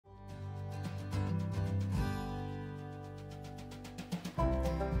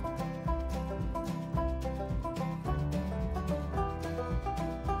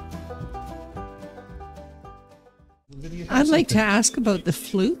I'd like to ask about the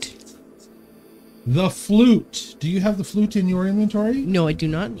flute. The flute. Do you have the flute in your inventory? No, I do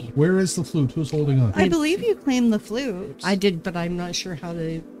not. Where is the flute? Who's holding on? I believe you claimed the flute. I did, but I'm not sure how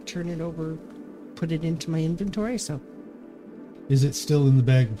to turn it over, put it into my inventory, so. Is it still in the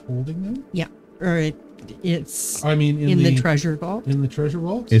bag of holding then? Yeah, or it's in the treasure vault. In the treasure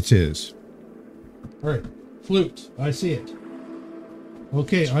vault? It is. All right. Flute. I see it.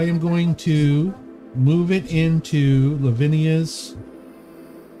 Okay, I am going to move it into Lavinia's.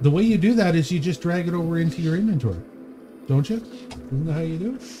 The way you do that is you just drag it over into your inventory, don't you? Isn't that how you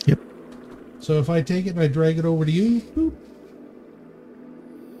do it? Yep. So if I take it and I drag it over to you, boop,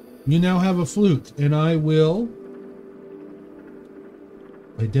 you now have a flute, and I will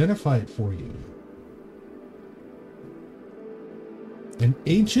identify it for you. An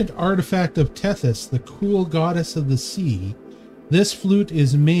ancient artifact of Tethys, the cool goddess of the sea. This flute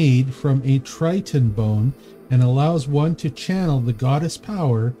is made from a triton bone and allows one to channel the goddess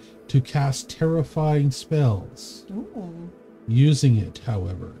power to cast terrifying spells. Ooh. Using it,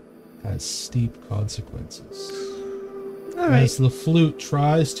 however, has steep consequences. All right. As the flute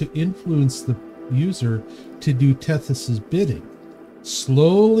tries to influence the user to do Tethys' bidding,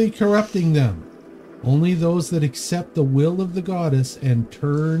 slowly corrupting them. Only those that accept the will of the goddess and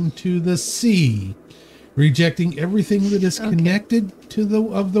turn to the sea, rejecting everything that is connected to the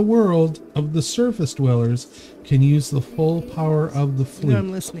world of the surface dwellers, can use the full power of the flute. No,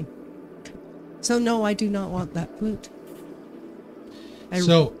 I'm listening. So no, I do not want that flute.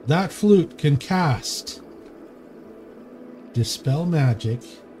 So that flute can cast Dispel Magic,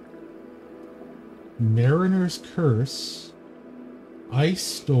 Mariner's Curse, Ice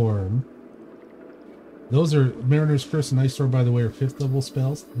Storm. Those are Mariner's Curse and Ice Storm, by the way, are 5th level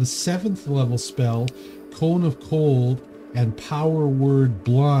spells. The 7th level spell, Cone of Cold and Power Word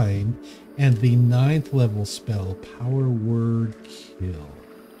Blind, and the 9th level spell, Power Word Kill.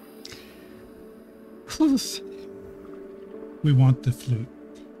 We want the flute.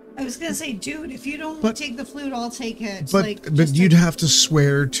 I was gonna say, dude, if you don't But- take the flute, I'll take it. But you'd have to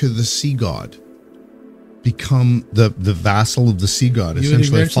swear to the sea god. Become the vassal of the sea god, You would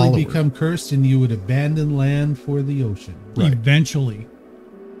essentially a eventually follower. become cursed, and you would abandon land for the ocean. Right. Eventually.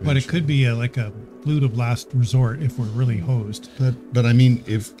 But it could be like a flute of last resort if we're really hosed. But I mean,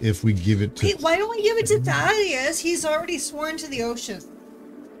 if we give it to, Wait, why don't we give it to Thaddeus? He's already sworn to the ocean.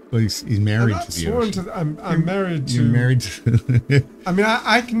 well, he's I'm married not to the sworn ocean. to. I'm married to. You're married to. I mean,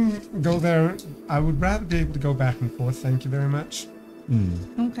 I can go there. I would rather be able to go back and forth. Thank you very much.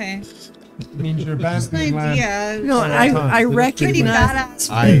 Okay. Means you're abandoning land. Yeah. No, I Pretty recognize.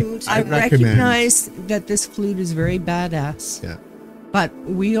 badass flute. I recommend- recognize that this flute is very badass. Yeah. But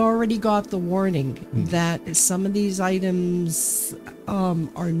we already got the warning that some of these items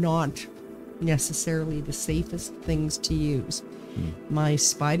are not necessarily the safest things to use. My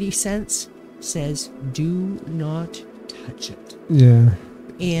spidey sense says do not touch it. Yeah.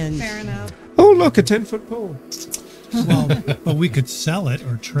 And Fair enough. Oh, look, a 10-foot pole. Well, but we could sell it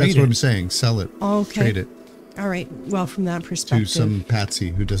or trade That's what I'm it. saying. Sell it. okay. Trade it All right. Well, from that to perspective, some patsy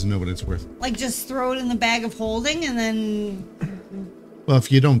who doesn't know what it's worth. Like, just throw it in the bag of holding and then. Well,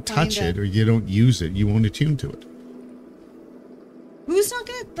 if you don't touch Find it it. or you don't use it, you won't attune to it. Who's not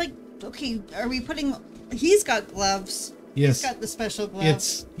gonna, like, okay, are we putting. He's got gloves. Yes. He's got the special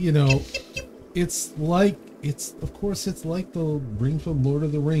gloves. It's, it's like the ring from Lord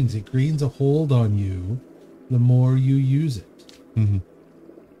of the Rings. It gains a hold on you the more you use it. Mm-hmm.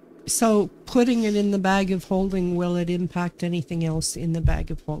 so putting it in the bag of holding, will it impact anything else in the bag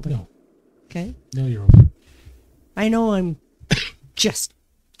of holding? No. Okay. No, you're okay. I know I'm just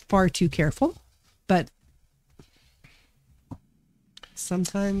far too careful, but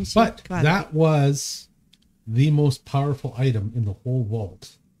sometimes. you But gotta that was the most powerful item in the whole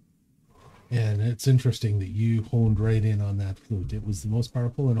vault. And it's interesting that you honed right in on that flute. It was the most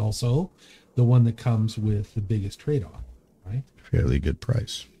powerful and also the one that comes with the biggest trade-off, right? Fairly good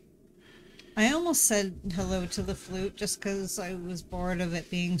price. I almost said hello to the flute just because I was bored of it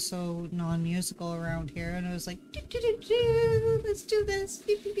being so non-musical around here, and I was like, "Do, let's do this."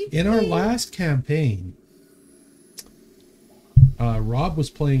 Beep, beep, beep, In our beep. last campaign, Rob was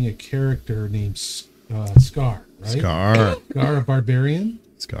playing a character named Scar, right? Scar. Scar, a barbarian.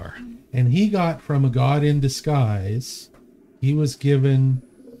 Scar. And he got from a god in disguise, he was given,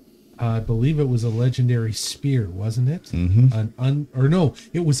 I believe it was a legendary spear, wasn't it? Mm-hmm.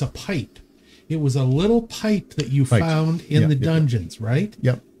 It was a pipe. It was a little pipe that you Pipe. found in Yep, the yep, dungeons, right?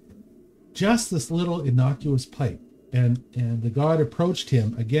 Yep. Just this little innocuous pipe. And the god approached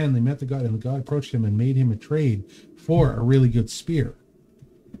him. Again, they met the god, and the god approached him and made him a trade for a really good spear.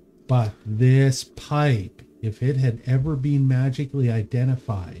 But this pipe if it had ever been magically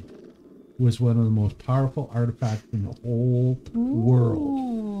identified, was one of the most powerful artifacts in the whole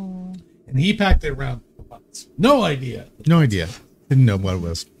world. And he packed it around for months. No idea. No idea. Didn't know what it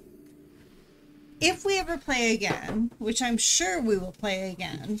was. If we ever play again, which I'm sure we will play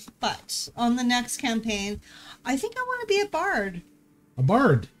again, but on the next campaign, I think I want to be a bard. A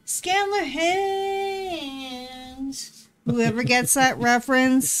bard. Scan their hands. Whoever gets that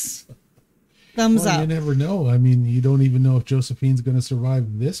reference, thumbs Well, up. you never know. I mean, you don't even know if Josephine's going to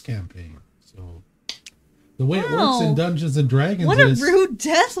survive this campaign. So, the way it works in Wow. Dungeons and Dragons What a is rude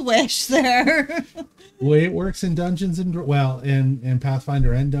death wish there. the way it works in Dungeons and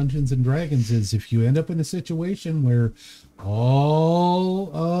Pathfinder and Dungeons and Dragons is if you end up in a situation where all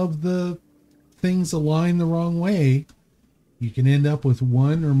of the things align the wrong way, you can end up with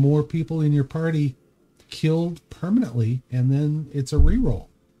one or more people in your party killed permanently, and then it's a reroll.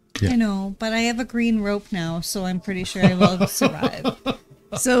 Yeah. I know, but I have a green rope now, so I'm pretty sure I will survive.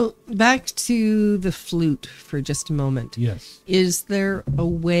 So back to the flute for just a moment. Yes. Is there a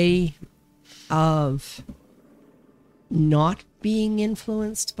way of not being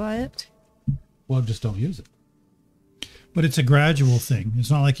influenced by it? Well, just don't use it. But it's a gradual thing. It's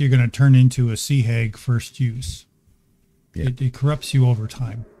not like you're going to turn into a sea hag first use. Yeah. It corrupts you over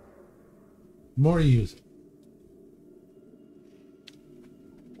time. The more you use it.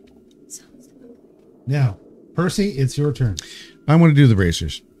 Now, Percy, it's your turn. I want to do the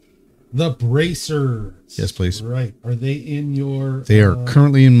bracers. The bracers. Yes, please. Right. Are they in your... They are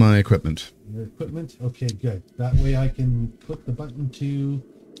currently in my equipment. your equipment? Okay, good. That way I can click the button to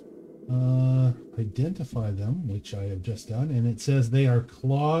identify them, which I have just done. And it says they are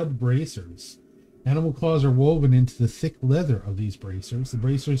clawed bracers. Animal claws are woven into the thick leather of these bracers. The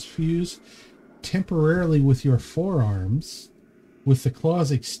bracers fuse temporarily with your forearms. With the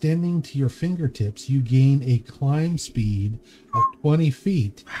claws extending to your fingertips, you gain a climb speed of 20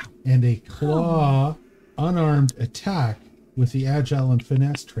 feet and a claw unarmed attack with the agile and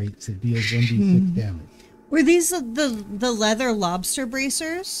finesse traits that deals 1d6 damage. Were these the leather lobster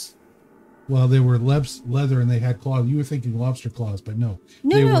bracers? Well, they were leather and they had claws. You were thinking lobster claws, but no.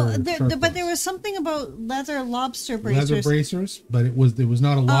 They were shark But there claws. was something about leather lobster bracers. Leather bracers, but it was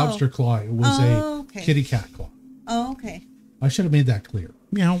not a lobster claw. It was okay. a kitty cat claw. Oh, okay. I should have made that clear.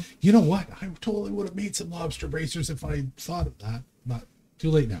 Meow. You know what? I totally would have made some lobster bracers if I thought of that, but too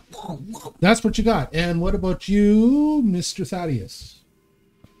late now. That's what you got. And what about you, Mr. Thaddeus?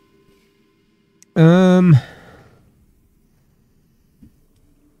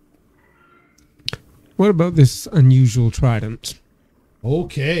 What about this unusual trident?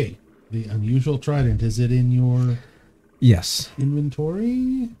 Okay. The unusual trident. Is it in your Yes.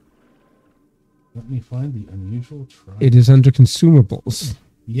 inventory? Let me find the unusual trident. It is under consumables.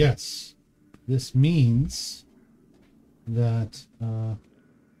 Yes. This means that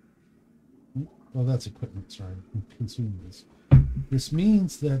well, that's equipment, sorry. Consumables. This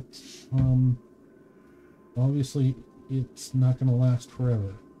means that obviously it's not going to last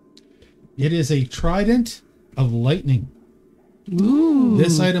forever. It is a trident of lightning. Ooh.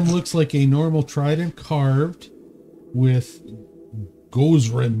 This item looks like a normal trident carved with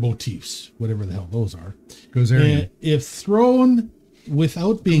Gozren motifs, whatever the hell those are. Gozerian. And if thrown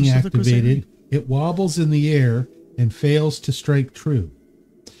without being Ghost of the activated, it wobbles in the air and fails to strike true.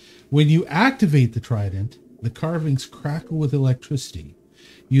 When you activate the trident, the carvings crackle with electricity.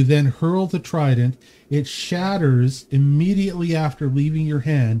 You then hurl the trident. It shatters immediately after leaving your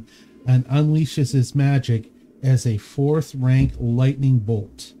hand and unleashes its magic as a 4th rank lightning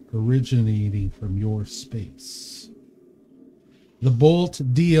bolt originating from your space. The bolt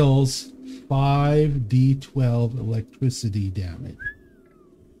deals 5d12 electricity damage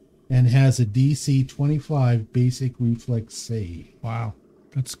and has a DC 25 basic reflex save. Wow.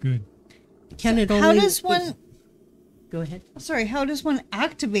 That's good. Can it How only... does one? Go ahead. Sorry, how does one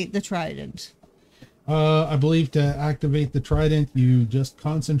activate the trident? I believe to activate the trident, you just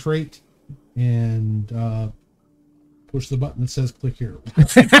concentrate and push the button that says click here.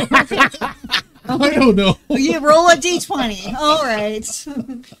 I don't know. You roll a d20. All right.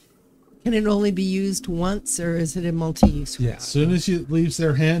 Can it only be used once, or is it a multi-use? Yeah. As soon as it leaves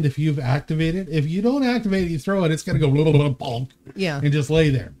their hand, if you've activated, if you don't activate it, you throw it, it's going to go blah, blah, blah, bonk, Yeah. and just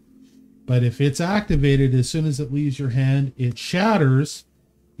lay there. But if it's activated, as soon as it leaves your hand, it shatters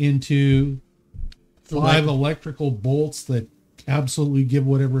into 5 electrical bolts that absolutely give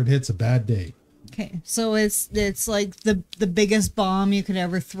whatever it hits a bad day. Okay, so it's like the biggest bomb you could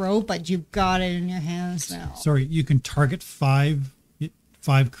ever throw, but you've got it in your hands now. Sorry, you can target five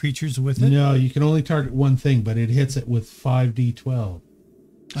creatures with it? No, you can only target one thing, but it hits it with 5d12.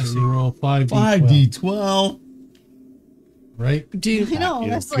 So you roll 5d12. 5d12. Right? Do you I know, is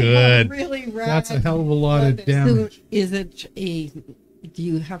that's like good. a really rad. That's a hell of a lot of weapon. damage. So is it a? Do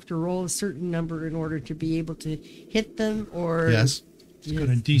you have to roll a certain number in order to be able to hit them, or Yes. It's got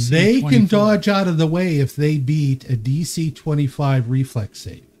a DC They 24. can dodge out of the way if they beat a DC 25 reflex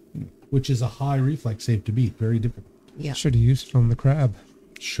save, which is a high reflex save to beat. Very difficult, Yeah. Should have used it on the crab.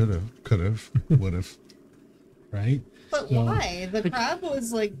 Should have, could have, would have. right? But So- why? The crab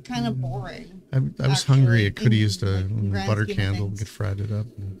was like kind of boring. I was Actually, hungry. I could have in, used a like, grand butter scheme of candle, things. get fried it up.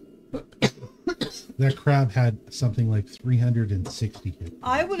 That crab had something like 360 hits.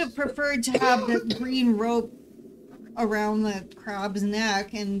 I would have preferred to have the green rope around the crab's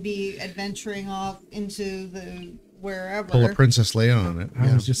neck and be adventuring off into the wherever. Pull a Princess Leia on it. I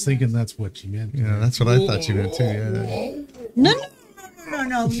Yeah, was just thinking that's what you meant. yeah, that's what I thought you meant too. Yeah. No.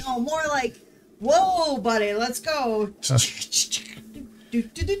 More like, whoa, buddy, let's go. Do,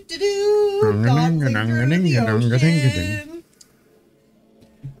 do, do, do, do. Dodging through the ocean.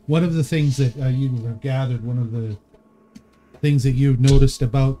 One of the things that you have gathered, one of the things that you've noticed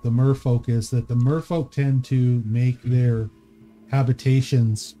about the merfolk is that the merfolk tend to make their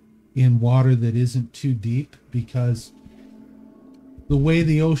habitations in water that isn't too deep, because the way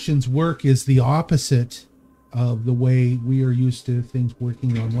the oceans work is the opposite of the way we are used to things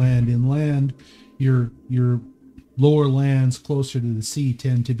working on land. In land, your lower lands closer to the sea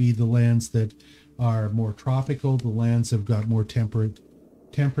tend to be the lands that are more tropical. The lands have got more temperate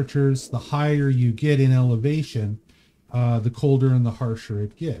temperatures. The higher you get in elevation, the colder and the harsher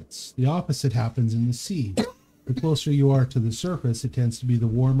it gets. The opposite happens in the sea. The closer you are to the surface, it tends to be the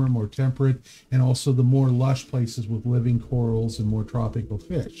warmer, more temperate, and also the more lush places with living corals and more tropical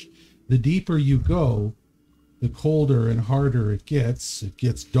fish. The deeper you go, the colder and harder it gets. It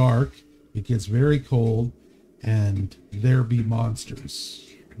gets dark, it gets very cold, and there be monsters.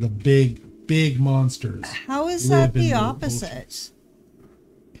 The big monsters. How is live that in the ocean. opposite?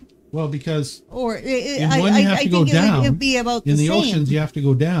 Well, because Or in one you have to go down. It'd be about in the same. oceans you have to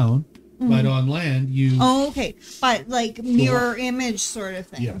go down, but on land you. Oh, okay. But like mirror image sort of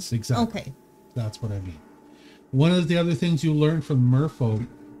thing. Yes, exactly. Okay. That's what I mean. One of the other things you learn from merfolk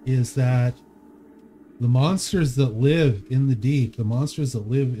is that the monsters that live in the deep, the monsters that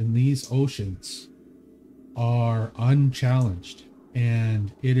live in these oceans, are unchallenged.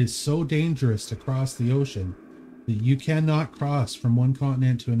 And it is so dangerous to cross the ocean that you cannot cross from one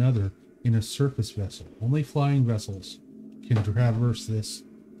continent to another in a surface vessel. Only flying vessels can traverse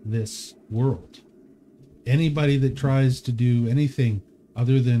this world. Anybody that tries to do anything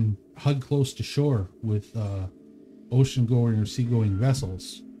other than hug close to shore with ocean-going or sea-going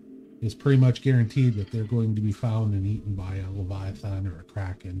vessels is pretty much guaranteed that they're going to be found and eaten by a leviathan or a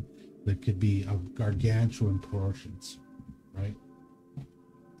kraken that could be of gargantuan proportions, right?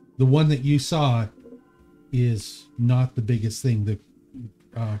 The one that you saw is not the biggest thing. The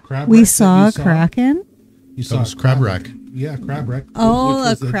crab We wreck that saw you a kraken. You saw was a crab wreck. Yeah, crab wreck. Oh,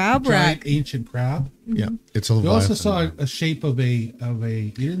 which was a crab giant wreck. ancient crab. Yeah, it's a You Leviathan. also saw a shape of a.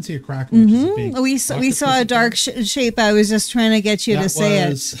 You didn't see a kraken, which is a big. We saw a octopus. dark shape. I was just trying to get you to say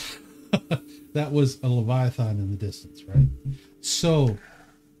it. That was a leviathan in the distance, right? So,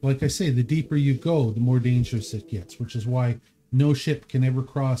 like I say, the deeper you go, the more dangerous it gets, which is why no ship can ever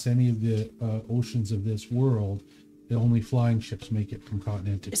cross any of the oceans of this world. Only flying ships make it from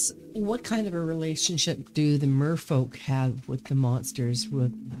continent to. What kind of a relationship do the merfolk have with the monsters?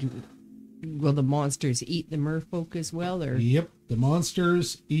 Will the monsters eat the merfolk as well, or? Yep, the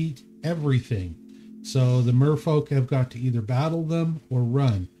monsters eat everything. So the merfolk have got to either battle them or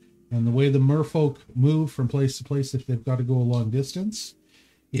run. And the way the merfolk move from place to place, if they've got to go a long distance,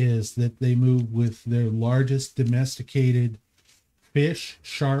 is that they move with their largest domesticated fish,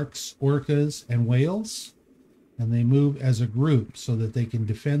 sharks, orcas, and whales. And they move as a group so that they can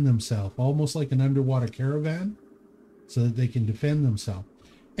defend themselves, almost like an underwater caravan, so that they can defend themselves.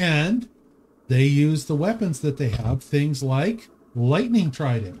 And they use the weapons that they have, things like lightning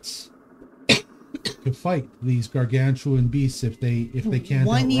tridents, to fight these gargantuan beasts if they can't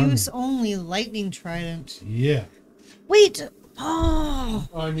One outrun use them. only lightning trident. Yeah. Wait. Oh.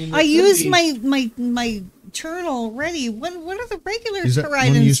 I mean, I it could used be- my turn already. What are the regular Is that one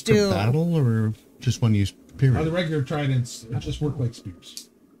tridents used do? for battle or just one used period? the regular tridents just work like spears.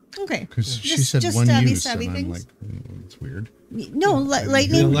 Okay. Because she Just- said just one stabby, use, stabby and I'm things? like, it's weird. No, The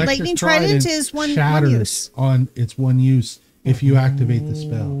lightning electric trident is one shatters use. on its one use if you activate the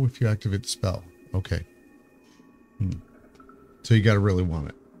spell. Oh, if you activate the spell. Okay. So you got to really want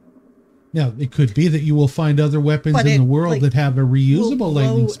it. Now, it could be that you will find other weapons But in the it, world like, that have a will reusable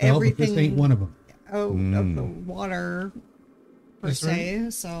lightning blow spell, but this everything ain't one of them. Out of the water. per se.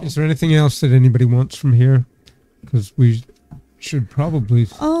 So. Is there anything else that anybody wants from here? Because we should probably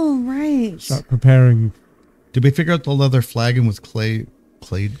Oh right. start preparing. Did we figure out the leather flagon with clay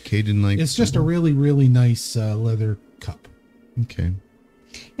Caden like? It's just a really, really nice leather cup. Okay.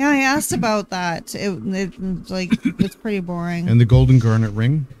 Yeah, I asked about that. It's pretty boring. And the golden garnet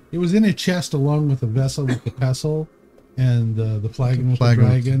ring? It was in a chest along with a vessel with the pestle and the flagon with the Flagon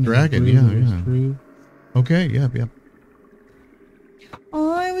with the dragon. dragon, and the yeah, brew was yeah. brew. Okay, yeah.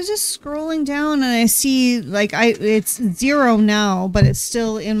 Oh, I was just scrolling down and I see it's 0 now, but it's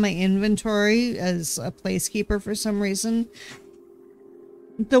still in my inventory as a placekeeper for some reason.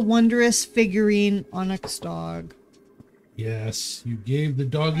 The wondrous figurine onyx dog. Yes, you gave the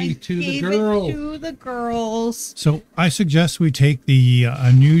doggy to the Gave girl. it to the girls. So I suggest we take the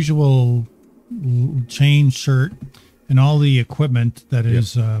unusual chain shirt and all the equipment that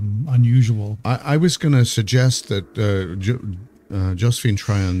is unusual. I was going to suggest that Josephine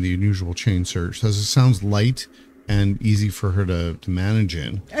try on the unusual chain search. As it sounds light and easy for her to manage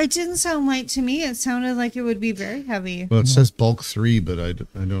in. It didn't sound light to me. It sounded like it would be very heavy. Well, it says bulk 3, but I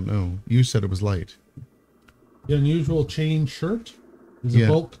don't know. You said it was light. The unusual chain shirt is Yeah. a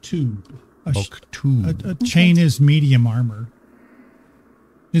bulk 2. A, sh- Bulk 2. a chain is medium armor.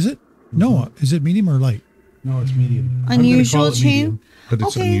 Is it? No, is it medium or light? No, it's medium. I'm gonna Unusual call it chain? medium. But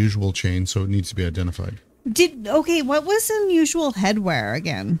it's okay. unusual chain, so it needs to be identified. What was unusual headwear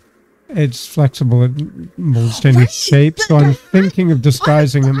again? It's flexible. It molds to any shape. So I'm thinking of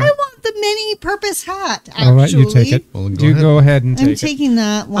disguising him. I want the mini-purpose hat, actually. All right, you take it. Well, then You go ahead and I'm take it. taking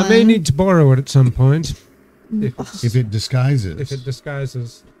that one. I may need to borrow it at some point. If it disguises. If it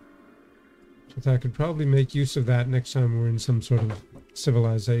disguises. But I could probably make use of that next time we're in some sort of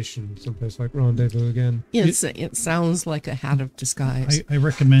civilization, someplace like Rendezvous again. It sounds like a hat of disguise. I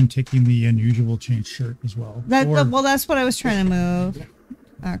recommend taking the unusual chain shirt as well. Well, that's what I was trying to move,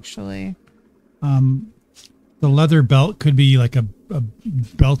 actually. The leather belt could be like a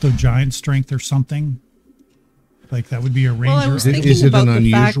belt of giant strength or something. Like that would be a ranger. Well, I was Is thinking it about an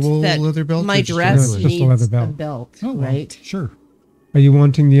the fact unusual that leather belt my or just dress just a needs leather a belt? belt, Oh, well, right? sure. Are you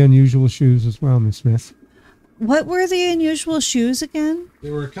wanting the unusual shoes as well, Miss Smith? What were the unusual shoes again?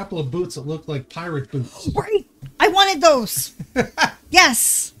 There were a couple of boots that looked like pirate boots. Right. I wanted those.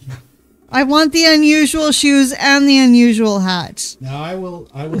 Yes. I want the unusual shoes and the unusual hat. Now I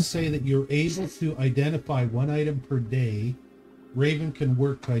will say that you're able to identify one item per day. Raven can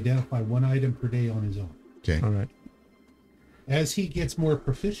work to identify one item per day on his own. Okay. All right. As he gets more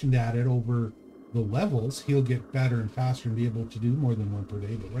proficient at it over the levels, he'll get better and faster and be able to do more than one per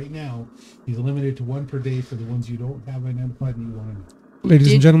day. But right now, he's limited to one per day for the ones you don't have identified and you want to know.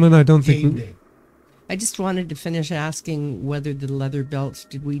 Ladies and gentlemen, I don't Game think... day. I just wanted to finish asking whether the leather belt,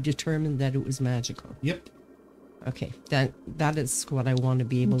 did we determine that it was magical? Yep. Okay, that is what I want to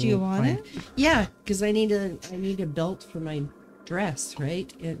be able to Do you want find. it? Yeah, because I need a belt for my dress,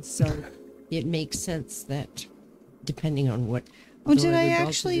 right? And so it makes sense that depending on what Oh, the did I leather belt is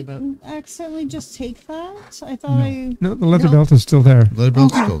actually about. accidentally just take that? I thought I... No, the leather No. belt is still there. Leather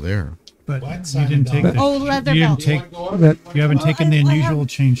belt's Okay. still there. But What? you Simon didn't take Dog? the. Oh, leather you didn't belt. take. That- You haven't Well, taken the I unusual have-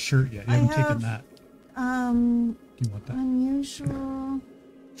 chain shirt yet. You I haven't have- taken that. Um, Do you want that? unusual...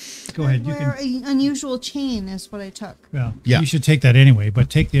 Go ahead. You Where can. unusual chain is what I took. Well, Yeah. you should take that anyway.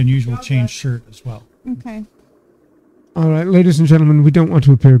 But take the unusual chain shirt as well. Okay. All right, ladies and gentlemen, we don't want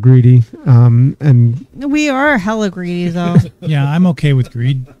to appear greedy. And We are hella greedy, though. Yeah, I'm okay with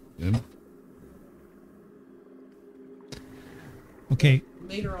greed. Yeah. Okay.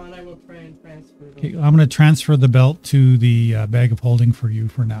 Later on, I will try and transfer it. Okay, I'm going to transfer the belt to the bag of holding for you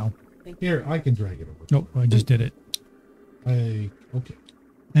for now. Here, I can drag it over. Nope, I just did it. Okay.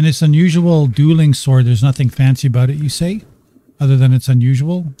 And this unusual dueling sword, there's nothing fancy about it, you say? Other than it's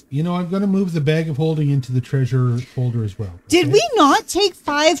unusual? You know, I'm going to move the bag of holding into the treasure folder as well. Did okay? we not take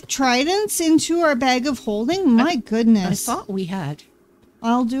 5 tridents into our bag of holding? My I goodness. thought we had.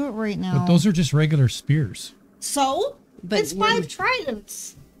 I'll do it right now. But those are just regular spears. So? But It's 5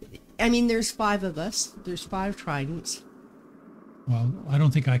 tridents. I mean, there's 5 of us. There's 5 tridents. Well, I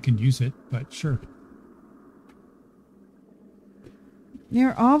don't think I can use it, but sure.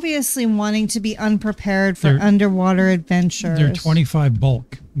 You're obviously wanting to be unprepared for They're- underwater adventures. They're 25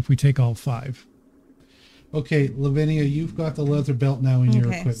 bulk if we take all 5. Okay, Lavinia, you've got the leather belt now in your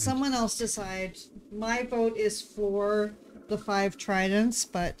Okay, equipment. someone else decide. My vote is for the 5 tridents,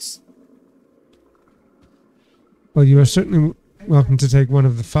 but well, you are certainly welcome to take one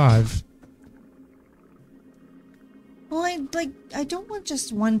of the 5. well, I don't want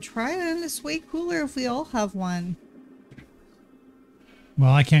just one trident. It's way cooler if we all have one.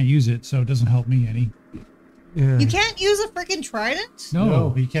 Well, I can't use it, so it doesn't help me any. Yeah. You can't use a freaking trident? No,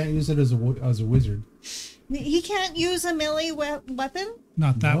 he can't use it as a wizard. He can't use a melee weapon?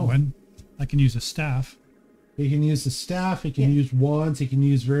 not that No. one. I can use a staff. He can use the staff, he can use wands, he can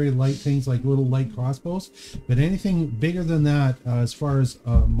use very light things like little light crossbows. But anything bigger than that, as far as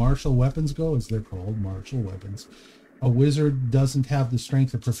martial weapons go, as they're called, martial weapons, a wizard doesn't have the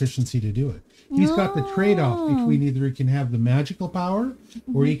strength or proficiency to do it. He's got the trade-off between either he can have the magical power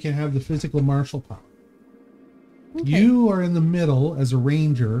or he can have the physical martial power. Okay. You are in the middle as a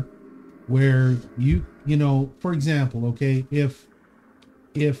ranger where you know, for example, okay, if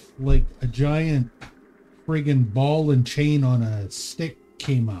like a giant friggin' ball and chain on a stick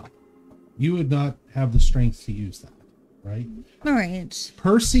came up, you would not have the strength to use that, right? All right.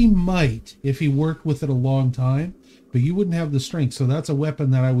 Percy might if he worked with it a long time, but you wouldn't have the strength. So that's a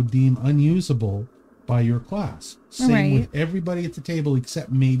weapon that I would deem unusable by your class. Same Right. with everybody at the table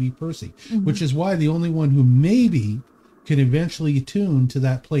except maybe Percy, which is why the only one who maybe can eventually attune to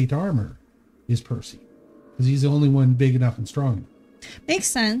that plate armor is Percy, because he's the only one big enough and strong enough. Makes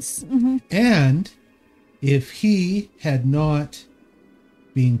sense. Mm-hmm. And if he had not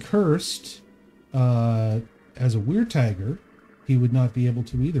been cursed as a weird tiger, he would not be able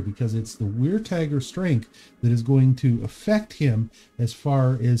to either, because it's the weird tiger strength that is going to affect him as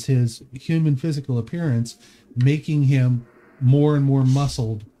far as his human physical appearance, making him more and more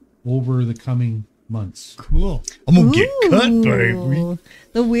muscled over the coming months. Cool. I'm gonna get cut, baby. Ooh.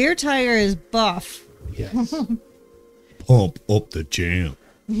 The weird tiger is buff. Yes. Pump up the jam.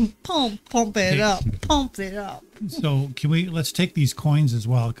 Pump it up. Pump it up. So let's take these coins as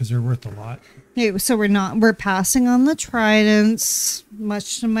well, because they're worth a lot. Okay, so we're passing on the tridents,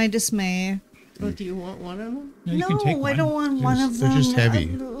 much to my dismay. Oh, do you want one of them? Yeah, you No, can take I one. don't want one of They're them. just heavy.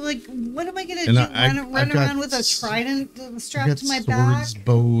 Like, what am I gonna And do? I've Run got around with a trident I strapped got to my swords, back?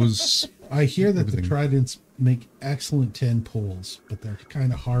 bows. I hear that the Everything. tridents make excellent 10 poles, but they're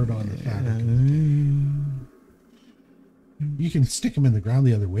kind of hard on the fabric. You can stick them in the ground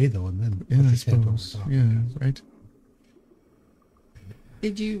the other way, though, and then Yeah, put I the tent over suppose. top. Yeah, right.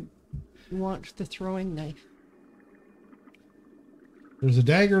 Did you want the throwing knife? There's a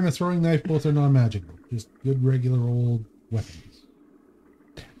dagger and a throwing knife. Both are non-magical. Just good, regular old weapons.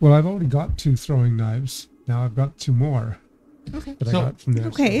 Well, I've already got 2 throwing knives. Now I've got 2 more. Okay. That I So- got from there.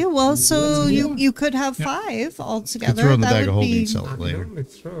 Okay, well, so Let's you could have Yeah. 5 Could altogether. throw in the That bag of would holding be- and sell I it can later. only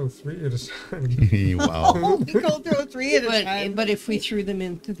throw 3 at a time. Wow. Oh, we go through 3 at a time. But if we threw them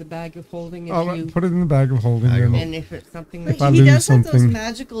into the bag of holding, if I'll you put it in the bag of holding. Bag of then- and if it's something But that I he lose does have those something-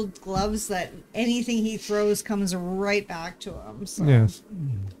 magical gloves that anything he throws comes right back to him. So. Yes.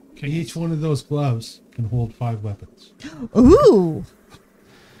 Okay. Each one of those gloves can hold 5 weapons, Ooh.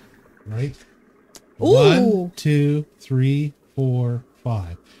 right? Ooh. 1, 2, 3, 4,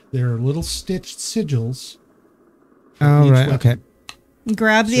 5. There are little stitched sigils. for All each right. weapon. Okay.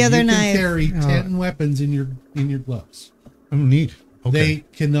 Grab the So other you can knife. carry Oh. 10 weapons in your gloves. Oh, neat. Okay. They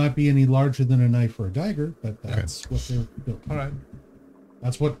cannot be any larger than a knife or a dagger, but that's what they're built. All right.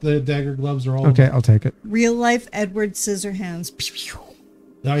 That's what the dagger gloves are all Okay, about. I'll take it. Real life Edward Scissorhands. Pew, pew.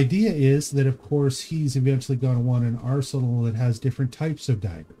 The idea is that, of course, he's eventually going to want an arsenal that has different types of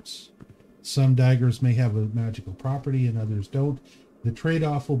daggers. Some daggers may have a magical property and others don't. The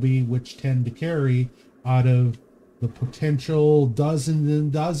trade-off will be which 10 to carry out of the potential dozens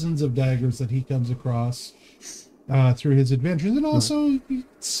and dozens of daggers that he comes across through his adventures. And also, you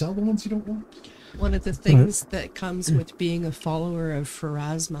sell the ones you don't want. one of the things that comes with being a follower of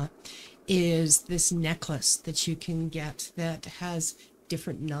Pharasma is this necklace that you can get that has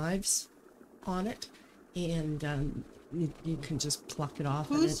different knives on it, and you can just pluck it off.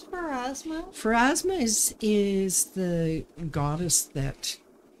 Who's Pharasma? Pharasma is the goddess that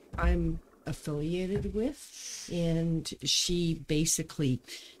I'm affiliated with, and she basically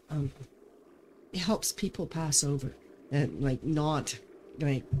helps people pass over, and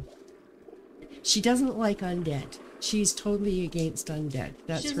she doesn't like undead. She's totally against undead.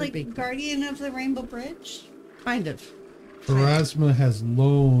 That's She's her like big guardian of the Rainbow Bridge. kind of. Pharasma has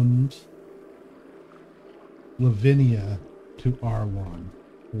loaned Lavinia to R1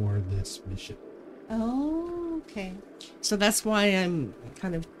 for this mission. Oh, okay. So that's why I'm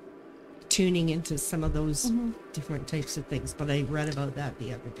kind of tuning into some of those different types of things. But I read about that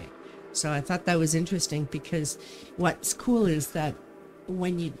the other day. So I thought that was interesting, because what's cool is that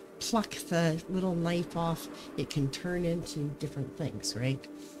when you pluck the little knife off, it can turn into different things, right?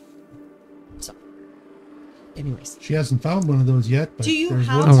 So, anyways, She hasn't found one of those yet, but Do you there's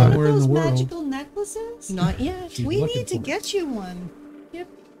have one one of somewhere in those the world. magical necklaces? not yet. She's We looking need to for it. get you one. Yep.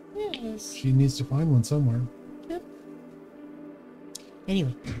 Yes. She needs to find one somewhere.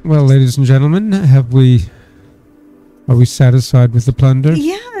 Anyway, Well, ladies and gentlemen, have we Are we satisfied with the plunder?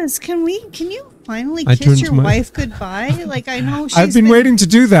 Yes. Can you finally I kiss turned your to my- wife goodbye? Like, I know she's I've been waiting to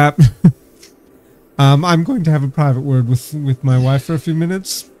do that. I'm going to have a private word with my wife for a few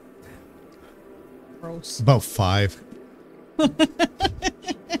minutes. Gross. About 5.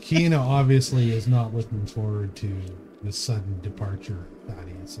 Kina obviously is not looking forward to the sudden departure of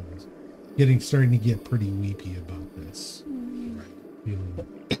Thaddeus and is starting to get pretty weepy about this. Feeling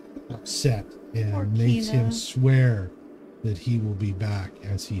upset Poor and makes Kina. him swear that he will be back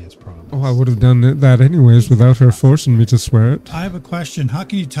as he has promised. Oh, I would have done that anyways without her forcing me to swear it. I have a question. How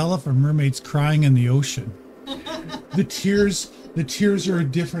can you tell if a mermaid's crying in the ocean? The tears are a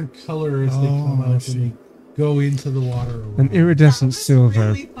different color as they come Oh, I out see. and they go into the water. An iridescent silver.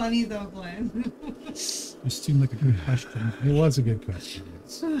 Really funny though, Glenn. This seemed like a good question. It was a good question.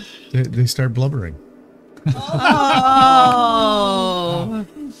 Yes. They start blubbering. Oh.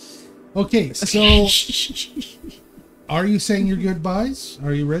 Okay, so are you saying your goodbyes?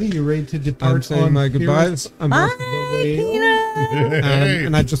 Are you ready? You ready to depart? I'm saying on my Pyrrhus goodbyes. I'm Bye, off. Kina.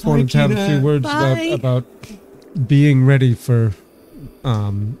 And I just wanted to have a few words Bye. about being ready for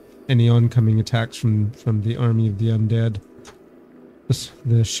any oncoming attacks from the army of the undead,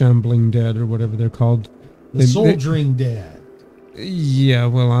 the shambling dead or whatever they're called. The soldiering dad. Yeah,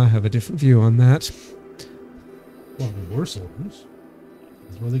 well, I have a different view on that. Well, they were soldiers.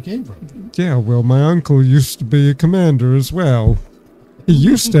 That's where they came from. Yeah, well, my uncle used to be a commander as well. He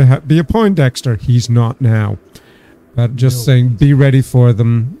used to be a Poindexter. He's not now. But just No. saying, be ready for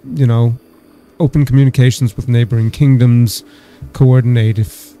them, open communications with neighboring kingdoms, coordinate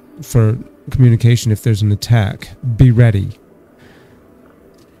for communication if there's an attack. Be ready.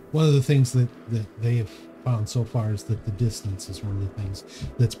 One of the things that they have found so far is that the distance is one of the things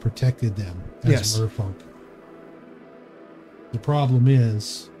that's protected them as Yes. merfolk. The problem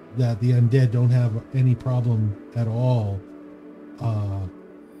is that the undead don't have any problem at all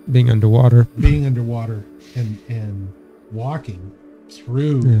Being underwater. being underwater and walking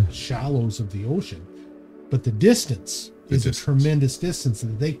through Yeah. the shallows of the ocean. But the distance is a tremendous distance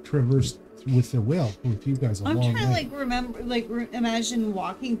that they traversed with their will with you guys a I'm long trying to way. imagine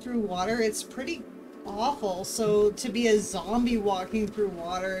walking through water. It's pretty awful. So to be a zombie walking through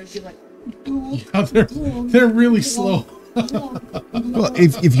water, it'd be like, Yeah, they're really slow. Well,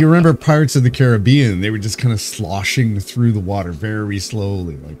 if you remember Pirates of the Caribbean, they were just kind of sloshing through the water very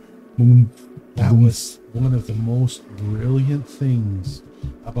slowly, like boom. That was one of the most brilliant things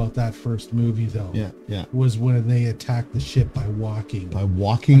about that first movie, though. Yeah. Was when they attacked the ship by walking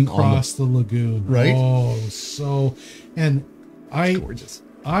Across across the lagoon. Right. Oh, so, and gorgeous.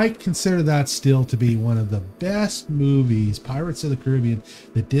 I consider that still to be one of the best movies, Pirates of the Caribbean,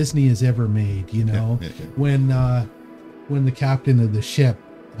 that Disney has ever made. You know, Yeah. when the captain of the ship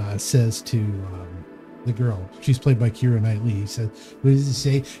says to the girl, she's played by Keira Knightley, he said, "What does he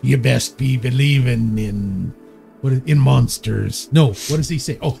say? You best be believing in monsters." No, what does he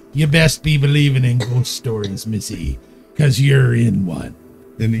say? Oh, you best be believing in ghost stories, Missy, because you're in one.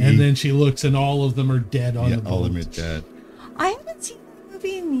 And then she looks, and all of them are dead on the boat. all of them are dead. I haven't seen that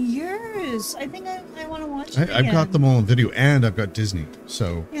movie in years. I think I want to watch it again. I've got them all on video, and I've got Disney.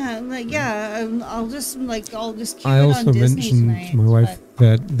 So I'll just keep I it also on Disney mentioned tonight, to my wife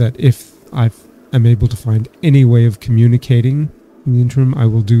but- that if I'm able to find any way of communicating in the interim, I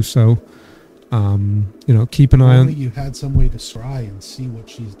will do so. Keep an eye Only on. you had some way to scry and see what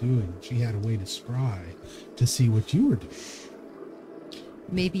she's doing. She had a way to scry to see what you were doing.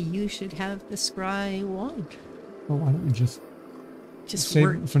 Maybe you should have the scry wand. Oh, why don't we just Just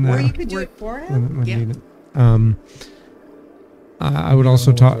work. for now? Or you could do it for him. when Yeah. need it. I would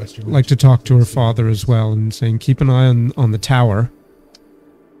also know what Western like to talk to her father as well, and saying keep an eye on the tower.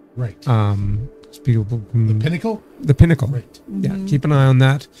 Right. People The can, pinnacle? the pinnacle. Right. Yeah, keep an eye on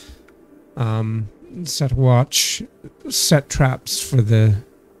that. Set a watch, set traps for the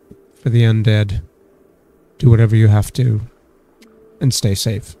undead. Do whatever you have to, and stay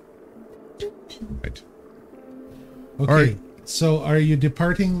safe. right. Okay. All right. So are you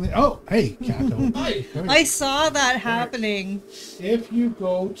departing? Oh, hey, Cato. Hi. I saw that happening. If you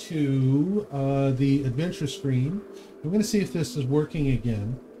go to the adventure screen, I'm going to see if this is working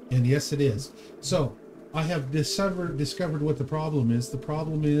again. And yes, it is. So I have discovered what the problem is. The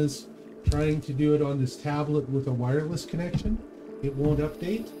problem is trying to do it on this tablet with a wireless connection. It won't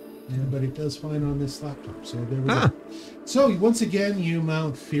update, but it does fine on this laptop. So there we go. So once again, you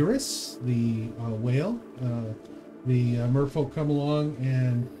mount Pyrrhus, the whale. The merfolk come along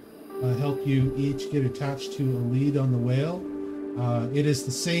and help you each get attached to a lead on the whale. It is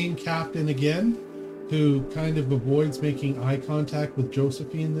the same captain again, who kind of avoids making eye contact with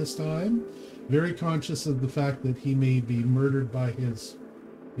Josephine this time. very conscious of the fact that he may be murdered by his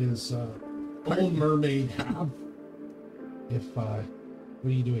own mermaid half. What are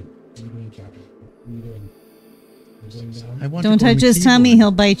you doing? What are you doing, Captain? What are you doing? You're going down? I want Don't to go on touch the his tummy, keyboard.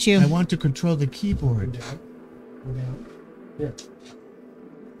 he'll bite you. I want to control the Go keyboard. down. Go down. Here.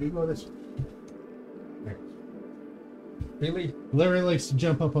 You go this way. There. Really? Larry likes to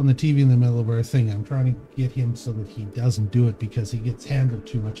jump up on the TV in the middle of our thing. I'm trying to get him so that he doesn't do it because he gets handled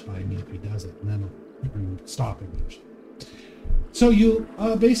too much by me if he does it, and then I'm stopping usually. So you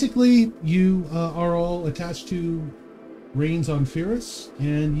basically you are all attached to reins on Ferris,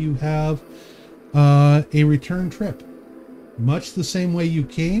 and you have a return trip, much the same way you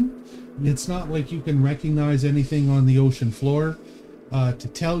came. It's not like you can recognize anything on the ocean floor to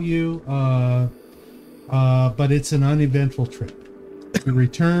tell you, but it's an uneventful trip. You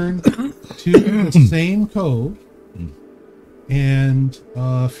return to the same cove, and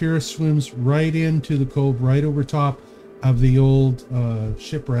Ferris swims right into the cove, right over top of the old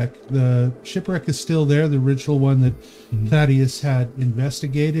shipwreck. The shipwreck is still there, the original one that Thaddeus had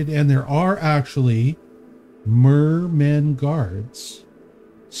investigated, and there are actually mermen guards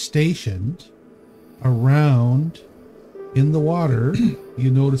stationed around in the water. You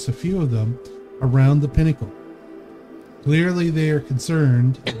notice a few of them around the pinnacle. Clearly they are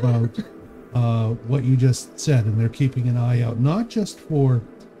concerned about what you just said, and they're keeping an eye out, not just for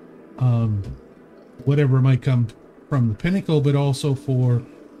whatever might come from the pinnacle, but also for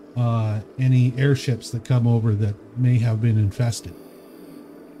any airships that come over that may have been infested.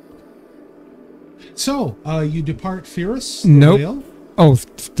 So you depart Ferris. Nope. Whale. Oh,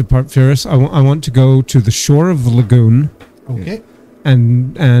 depart Ferris. I want to go to the shore of the lagoon Okay.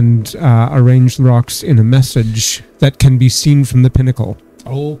 and arrange the rocks in a message that can be seen from the pinnacle.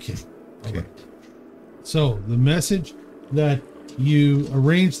 Okay. All right. So the message that you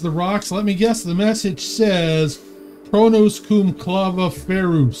arrange the rocks, let me guess, the message says Pronos cum clava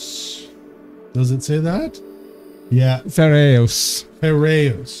ferus. Does it say that? Yeah. Phareos.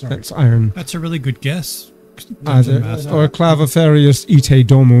 Piraeus. Sorry. That's iron. That's a really good guess. Either, Master. or clava ferius ite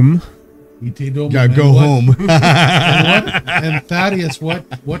domum. Yeah, go home. And Thaddeus,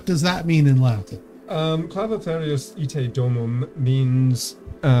 what does that mean in Latin? Clava ferius ite domum means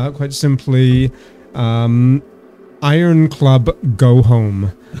quite simply iron club go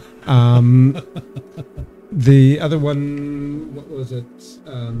home. The other one, what was it?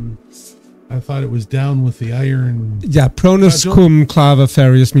 I thought it was down with the iron. Yeah, pronus cum clava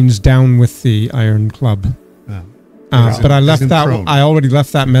ferius means down with the iron club. But I left that. prone. I already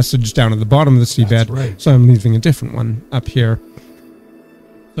left that message down at the bottom of the seabed, That's right. so I'm leaving a different one up here.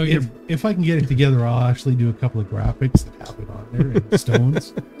 So you're, If I can get it together, I'll actually do a couple of graphics that have it on there in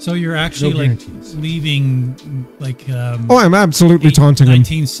stones. so you're actually No like guarantees. leaving like Oh, I'm absolutely taunting him.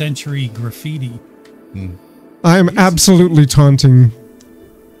 19th century graffiti. I am absolutely taunting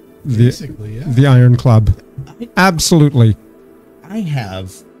Basically, yeah. the Iron Club. Absolutely. I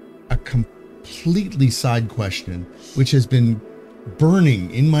have a completely side question, which has been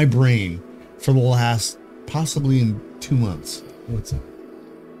burning in my brain for the last possibly in 2 months. What's up?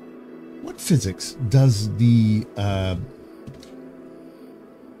 What physics does the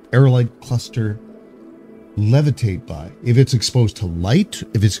aerolite cluster levitate by? If it's exposed to light,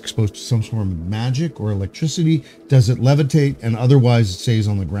 if it's exposed to some sort of magic or electricity, does it levitate and otherwise it stays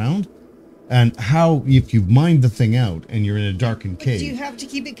on the ground? And how, if you mined the thing out and you're in a darkened cave, Do you have to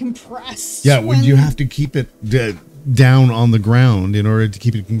keep it compressed? yeah, would when- you have to keep it down on the ground in order to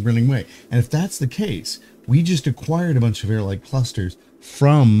keep it running away? And if that's the case, we just acquired a bunch of aerolite clusters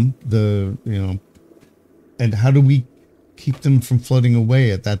from the, and how do we keep them from floating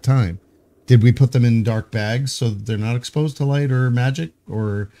away at that time? Did we put them in dark bags so that they're not exposed to light or magic?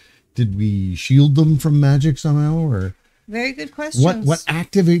 Or did we shield them from magic somehow? Or Very good questions. what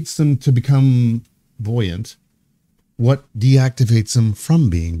activates them to become buoyant? What deactivates them from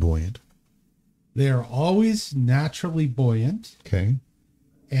being buoyant? They are always naturally buoyant. Okay.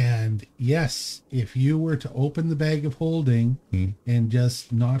 And yes, if you were to open the bag of holding and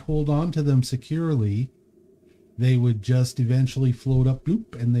just not hold on to them securely, they would just eventually float up,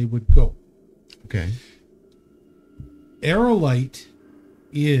 bloop, and they would go. Okay. Aerolite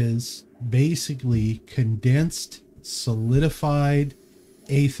is basically condensed, solidified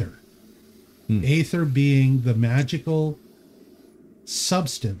aether. Aether being the magical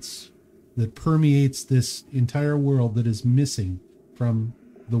substance that permeates this entire world that is missing from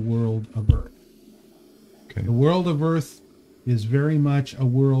the world of Earth. Okay. The world of Earth is very much a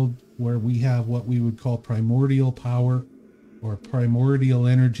world where we have what we would call primordial power or primordial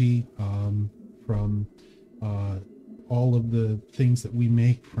energy from all of the things that we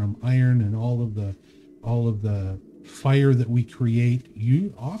make from iron and all of the fire that we create,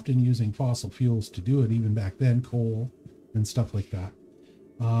 you often using fossil fuels to do it, even back then, coal and stuff like that.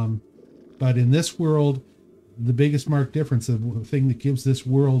 But in this world, the biggest marked difference, the thing that gives this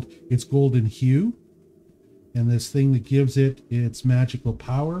world its golden hue, and this thing that gives it its magical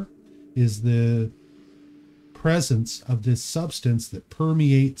power, is the presence of this substance that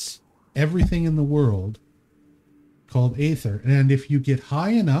permeates everything in the world called aether. And if you get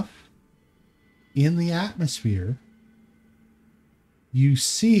high enough in the atmosphere, you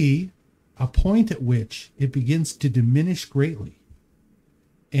see a point at which it begins to diminish greatly.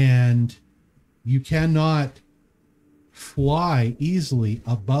 And you cannot fly easily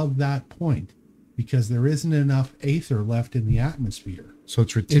above that point because there isn't enough aether left in the atmosphere. So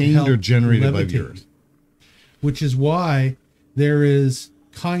it's retained or generated by the Earth. Which is why there is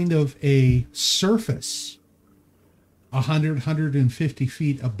kind of a surface 150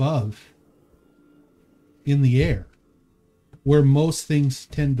 feet above in the air where most things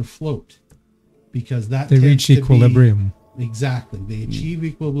tend to float, because that They reach equilibrium. Exactly. They achieve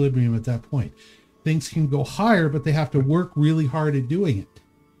equilibrium at that point. Things can go higher, but they have to work really hard at doing it.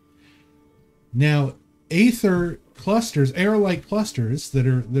 Now, aether clusters, air-like clusters that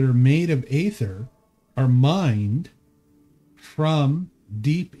are made of aether, are mined from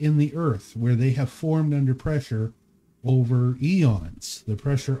deep in the earth, where they have formed under pressure over eons, the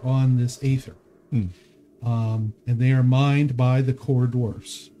pressure on this aether. And they are mined by the core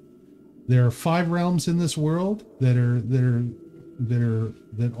dwarfs. There are 5 realms in this world that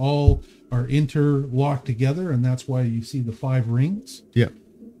all are interlocked together, and that's why you see the 5 rings. Yeah.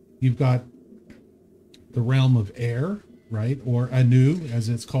 You've got the realm of air, right, or Anu, as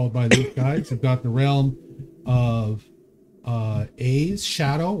it's called by those guys. You've got the realm of A's,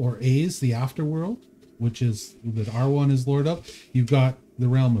 shadow, or A's, the afterworld, which is that R1 is lord of. You've got the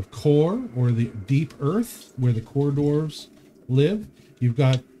realm of core, or the deep earth, where the core dwarves live. You've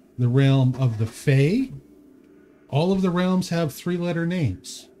got the realm of the Fae. All of the realms have 3-letter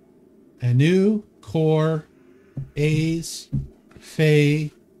names: Anu, core, A's,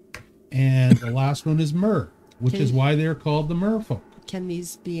 Fae, and the last one is Mer, which is why they're called the Merfolk. Can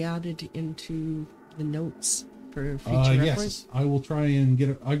these be added into the notes for future Yes, reference? I will try and get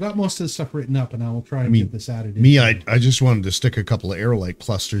it. I got most of the stuff written up, and I will try and get this added in. I just wanted to stick a couple of air-like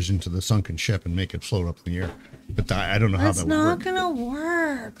clusters into the sunken ship and make it float up in the air. But I don't know how that would work. That's not gonna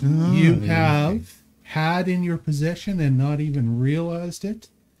work. You have had in your possession and not even realized it,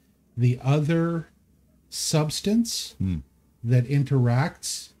 the other substance that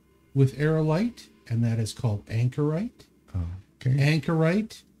interacts with aerolite, and that is called anchorite. Okay.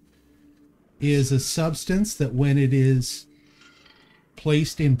 Anchorite is a substance that, when it is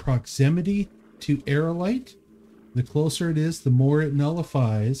placed in proximity to aerolite, the closer it is, the more it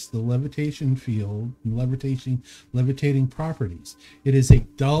nullifies the levitation field, levitating properties. It is a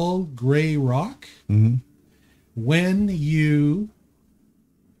dull gray rock. When you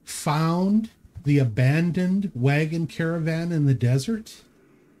found the abandoned wagon caravan in the desert,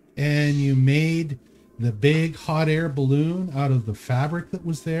 and you made the big hot air balloon out of the fabric that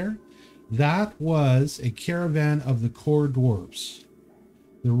was there, that was a caravan of the core dwarves.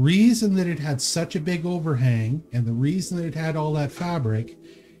 The reason that it had such a big overhang, and the reason that it had all that fabric,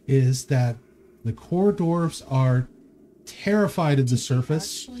 is that the core dwarves are terrified of the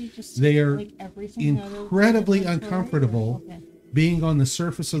surface. They are incredibly uncomfortable being on the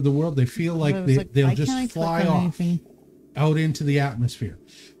surface of the world. They feel like they'll just fly off out into the atmosphere.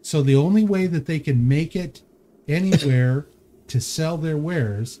 So the only way that they can make it anywhere to sell their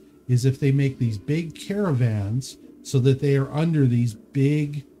wares is if they make these big caravans, so that they are under these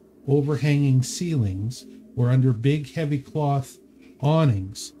big overhanging ceilings or under big heavy cloth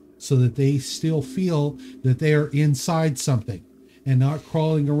awnings, so that they still feel that they are inside something and not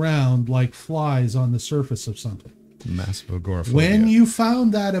crawling around like flies on the surface of something. Massive agoraphobia. When you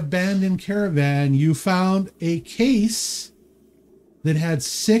found that abandoned caravan, you found a case that had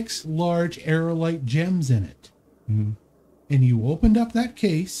 6 large aerolite gems in it. And you opened up that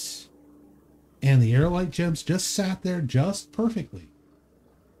case, and the aerolite gems just sat there just perfectly.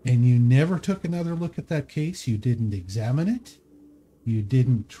 And you never took another look at that case. You didn't examine it. You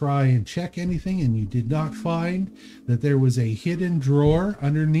didn't try and check anything, and you did not find that there was a hidden drawer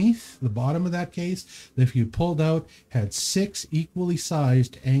underneath the bottom of that case that, if you pulled out, had 6 equally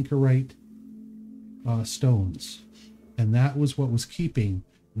sized anchorite stones. And that was what was keeping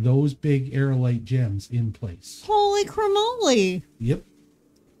those big aerolite gems in place. Holy cramoli. Yep.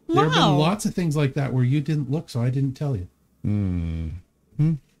 There have been Wow. lots of things like that where you didn't look, so I didn't tell you.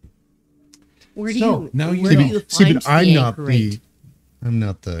 Where do So, you now you where know. do you See, find but I'm the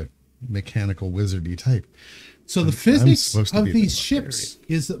not the mechanical wizardy type. So the I'm physics supposed to of be a these bit ships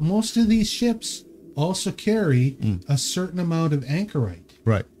is that most of these ships also carry a certain amount of anchorite.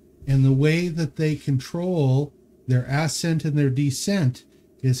 Right. And the way that they control their ascent and their descent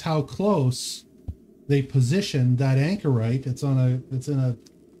is how close they position that anchorite. It's in a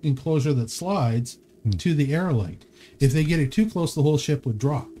enclosure that slides to the aerolite. If they get it too close, the whole ship would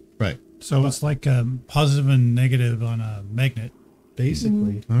drop, Right. So it's like positive and negative on a magnet.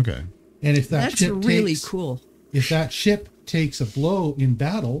 basically. Okay. And if that That's ship really takes, cool. if that ship takes a blow in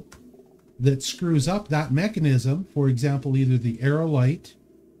battle that screws up that mechanism, for example, either the aerolite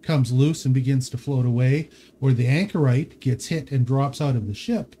comes loose and begins to float away, or the anchorite gets hit and drops out of the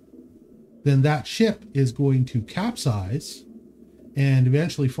ship, then that ship is going to capsize and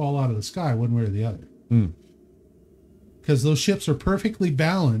eventually fall out of the sky one way or the other. Because those ships are perfectly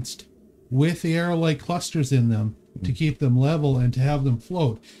balanced with the aerolite clusters in them to keep them level and to have them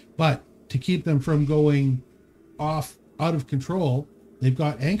float. But to keep them from going off out of control, they've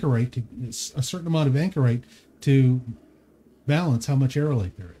got anchorite, a certain amount of anchorite to balance how much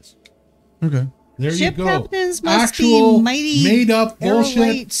aerolite there is. Okay. There Ship you go. captains must Actual be mighty made up bullshit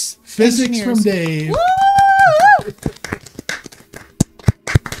aerolite physics engineers. from Dave. Woo!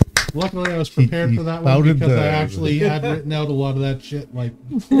 Luckily, I was prepared He for that one spouted because I the- actually had written out a lot of that shit like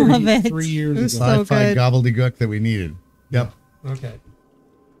Love it. 3 years It was ago. so Sci-fi good. gobbledygook that we needed. Yep. Okay.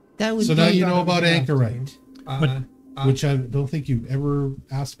 That would So now be you know about Yeah. anchorite, Uh, which I don't think you've ever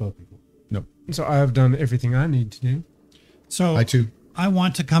asked about before. Nope. So I have done everything I need to do. So I too. I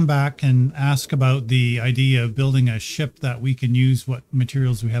want to come back and ask about the idea of building a ship that we can use what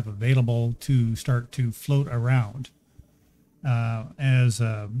materials we have available to start to float around.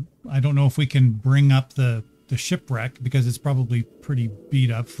 I don't know if we can bring up the shipwreck because it's probably pretty beat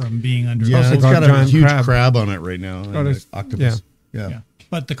up from being under. Yeah, Also it's got got a giant huge crab. crab on it right now. Got and a- an octopus. Yeah. Yeah.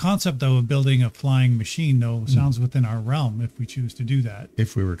 But the concept though of building a flying machine though sounds within our realm if we choose to do that.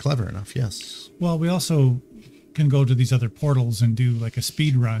 If we were clever enough, yes. Well, we also can go to these other portals and do like a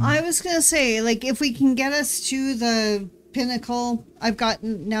speed run. I was gonna say, like, if we can get us to the pinnacle, I've got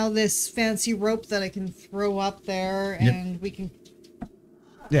now this fancy rope that I can throw up there, Yep. and we can.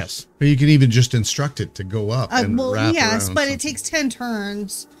 Yes. Or you can even just instruct it to go up and Well, wrap yes, around but something. it takes 10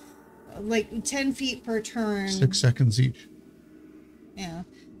 turns, like 10 feet per turn. 6 seconds each. Yeah.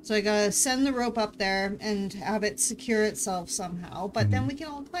 So I gotta send the rope up there and have it secure itself somehow. But then we can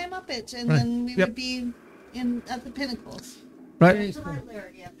all climb up it, and Right. then we Yep. would be in at the pinnacles. Right. It's a hard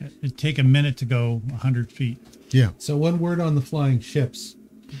area. It'd take a minute to go 100 feet. Yeah. So one word on the flying ships.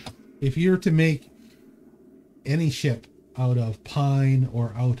 If you're to make any ship out of pine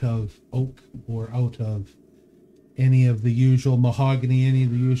or out of oak or out of any of the usual mahogany, any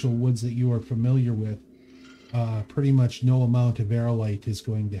of the usual woods that you are familiar with, pretty much no amount of aerolite is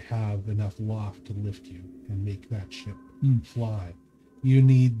going to have enough loft to lift you and make that ship fly. You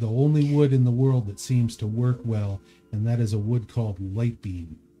need the only wood in the world that seems to work well, and that is a wood called light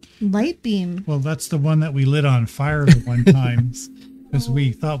beam. Light beam. Well, that's the one that we lit on fire the one time because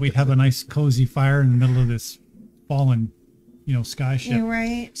we thought we'd have a nice cozy fire in the middle of this fallen, sky ship. You're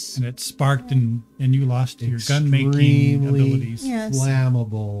right. And it sparked and you lost your gun making Extremely abilities. Yes.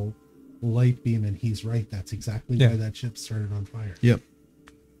 Flammable light beam, and he's right. That's exactly Yeah. why that ship started on fire. Yep.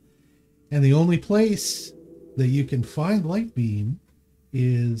 And the only place that you can find light beam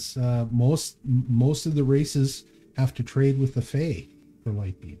is most of the races have to trade with the Fae for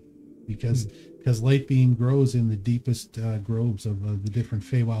light beam because light beam grows in the deepest groves of the different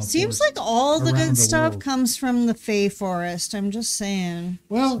Feywild Seems forests like all the around good the stuff world. comes from the Fey Forest. I'm just saying.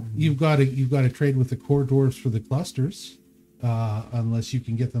 Well, you've got to trade with the core dwarves for the clusters, unless you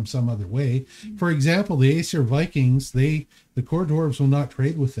can get them some other way. For example, the Aesir Vikings, the core dwarves will not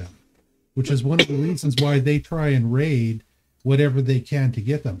trade with them, which is one of the reasons why they try and raid whatever they can to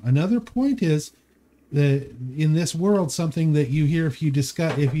get them. Another point is that in this world, something that you hear if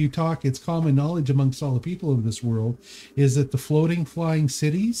you talk, it's common knowledge amongst all the people of this world, is that the floating flying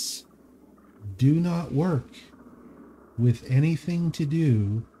cities do not work with anything to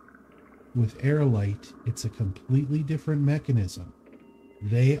do with aerolite. It's a completely different mechanism.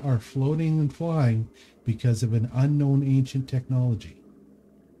 They are floating and flying because of an unknown ancient technology.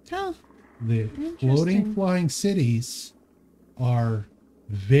 Oh, The floating Interesting. flying cities are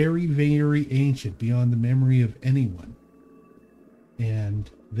very, very ancient, beyond the memory of anyone. And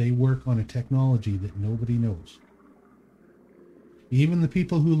they work on a technology that nobody knows. Even the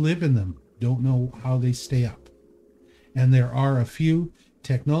people who live in them don't know how they stay up. And there are a few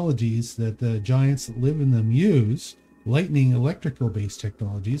technologies that the giants that live in them use lightning electrical-based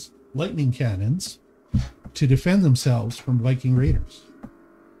technologies, lightning cannons, to defend themselves from Viking raiders.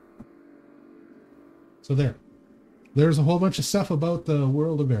 So there's a whole bunch of stuff about the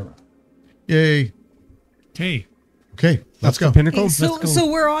world of Era. Yay. Okay. Okay, let's go. Pinnacle. Okay, Let's go. so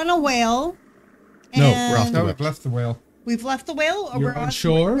we're on a whale. No, we're and- off the No, wheel. we've left the whale. We've left the whale, or You're we're on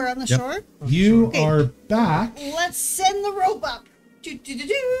shore? We're on the Yep. shore. You Okay. are back. Let's send the rope up. Do, do, do,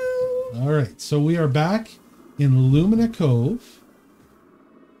 do. All right, so we are back in Lumina Cove.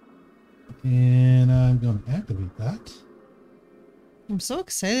 And I'm going to activate that. I'm so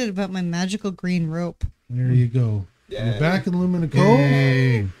excited about my magical green rope. There you go. You're back in Lumina Cove.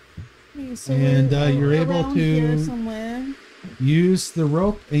 Yay. Okay, so And, we're you're able around to- here somewhere. Use the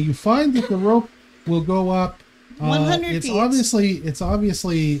rope, and you find that the rope will go up. 100 it's feet. It's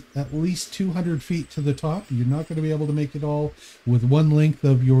obviously at least 200 feet to the top. You're not going to be able to make it all with one length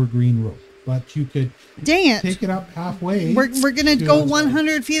of your green rope, but you could Dang it. take it up halfway. We're going to to go the-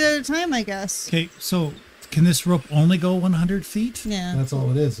 100 feet at a time, I guess. Okay, so can this rope only go 100 feet? Yeah. That's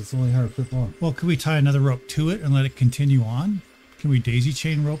all it is. It's only 100 foot long. Well, could we tie another rope to it and let it continue on? Can we daisy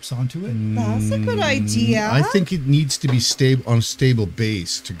chain ropes onto it? That's a good idea. I think it needs to be stable on a stable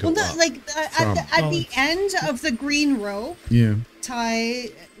base to go Well, up. at the end of the green rope, Yeah. tie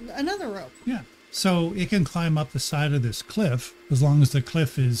another rope. Yeah. So it can climb up the side of this cliff as long as the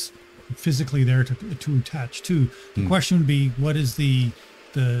cliff is physically there to attach to. The question would be, what is the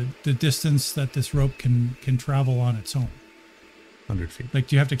distance that this rope can travel on its own? 100 feet. Like,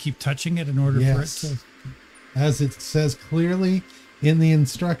 do you have to keep touching it in order Yes. for it to? As it says clearly in the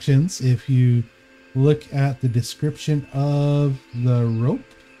instructions, if you look at the description of the rope.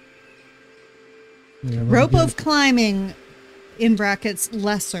 Rope of climbing, in brackets,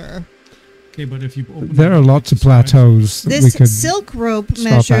 lesser. Okay, but if you open There are lots of plateaus that we This could. silk rope stop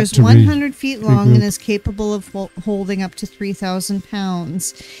at measures to 100 feet long and regroup. is capable of holding up to 3,000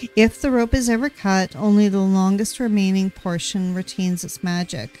 pounds. If the rope is ever cut, only the longest remaining portion retains its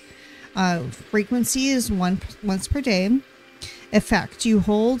magic. Frequency is once per day. Effect: you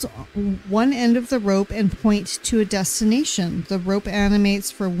hold one end of the rope and point to a destination. The rope animates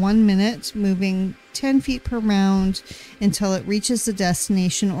for 1 minute, moving 10 feet per round until it reaches the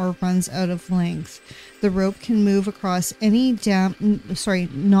destination or runs out of length. The rope can move across any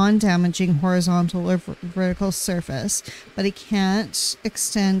non-damaging horizontal or vertical surface, but it can't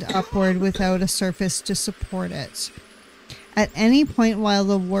extend upward without a surface to support it. At any point while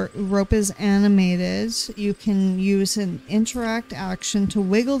the rope is animated, you can use an interact action to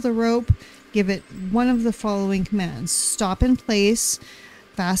wiggle the rope. Give it one of the following commands: stop in place,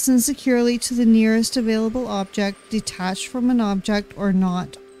 fasten securely to the nearest available object, detach from an object, or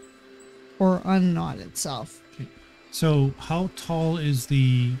knot or unknot itself. So how tall is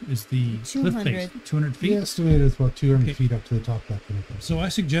the cliff 200. face? 200 feet? We estimated it's about 200 Okay. feet up to the top of that pinnacle. So I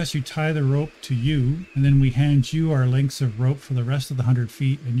suggest you tie the rope to you, and then we hand you our lengths of rope for the rest of the 100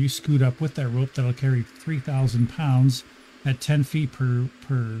 feet, and you scoot up with that rope that'll carry 3,000 pounds at 10 feet per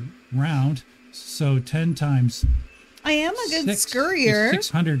round. So 10 times I am a good 6 is scurrier.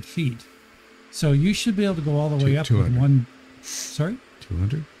 600 feet. So you should be able to go all the way up with 200. one. Sorry,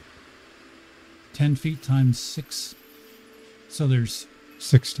 200? 10 feet times 6. So there's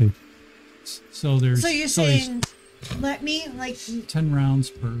 60. So you're there's saying, let me 10 rounds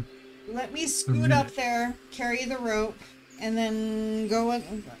per. scoot minute. up there, carry the rope, and then go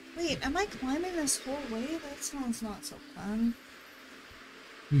in. Wait, am I climbing this whole way? That sounds not so fun.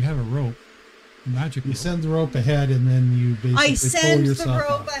 You have a rope, a magic You rope. send the rope ahead, and then you basically I pull send the yourself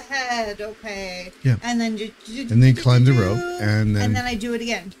rope up. ahead, okay. Yeah. And then And then climb the rope, and then- I do it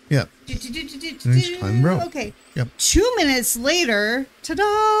again. Yeah. And then just climb the rope. Okay. Yep. 2 minutes later,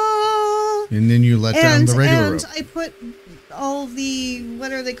 ta-da! And then you let down the regular rope. I put all the,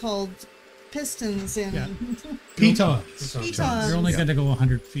 what are they called? Pistons in. Yeah. Pitons. Pitons. You're only going to go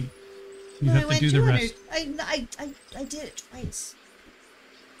 100 feet. You No, I have to went do the 200. rest. I did it twice.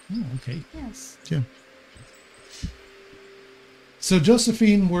 Oh, okay. Yes. Yeah. So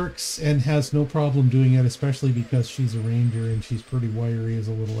Josephine works and has no problem doing it, especially because she's a ranger and she's pretty wiry as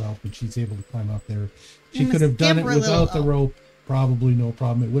a little elf, and she's able to climb up there. She And could have done it skipper little without the elf. rope, probably no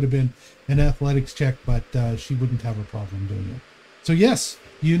problem. It would have been an athletics check, but she wouldn't have a problem doing it. So yes,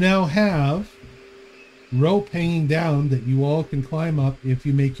 you now have rope hanging down that you all can climb up if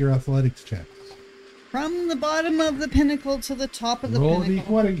you make your athletics checks. From the bottom of the pinnacle to the top of the Roll a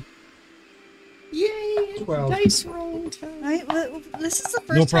pinnacle. d20. Yay! 12. Dice roll time. This is the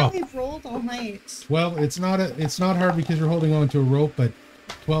No first time problem. we've rolled all night. 12. It's not hard because you're holding on to a rope, but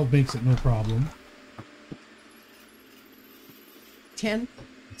 12 makes it no problem. 10.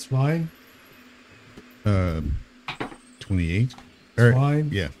 It's fine. 28. Fine.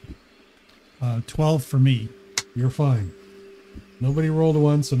 Yeah. 12 for me. You're fine. Nobody rolled a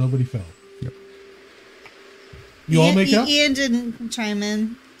 1, so nobody fell. Yep. You all make up? Ian didn't chime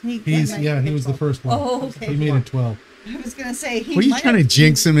in. He was the first one. Oh, okay. He made it 12. I was gonna say he. Were you might trying to have-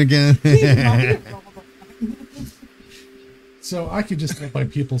 jinx him again? he might have rolled a- So I could just tell by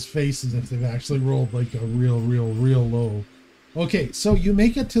people's faces if they've actually rolled like a real low. Okay, so you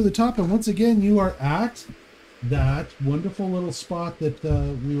make it to the top, and once again, you are at that wonderful little spot that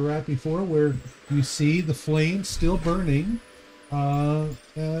we were at before, where you see the flame still burning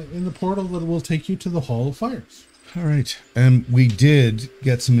in the portal that will take you to the Hall of Fires. All right. And we did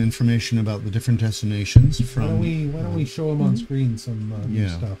get some information about the different destinations from. Why don't we show them on screen some new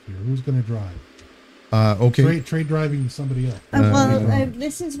stuff here? Who's going to drive? Okay. Trade driving to somebody else.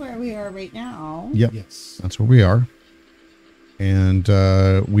 This is where we are right now. Yep. Yes. That's where we are. And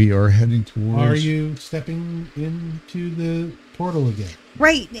we are heading towards. Are you stepping into the portal again?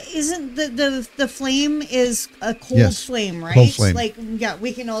 Right. Isn't the flame is a cold Yes. flame, right? Cold flame. Like, yeah,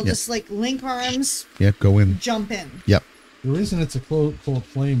 we can all just like link arms, Yep, go in. jump in. Yep. The reason it's a cold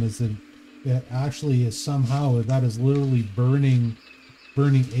flame is that it actually is somehow, that is literally burning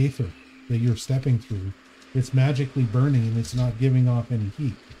aether that you're stepping through. It's magically burning and it's not giving off any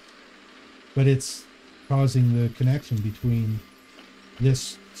heat. But it's causing the connection between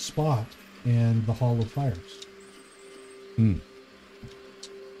this spot and the Hall of Fires.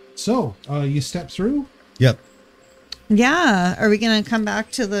 So, you step through? Yep. Yeah. Are we gonna come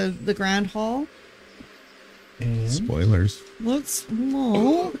back to the grand hall? And Spoilers. Well,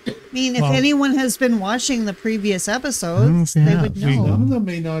 I mean, if Well- anyone has been watching the previous episodes, they would some of know. them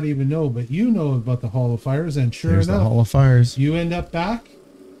may not even know, but you know about the Hall of Fires, and sure There's the enough, Hall of Fires. you end up back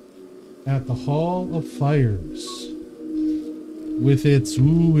at the Hall of Fires with its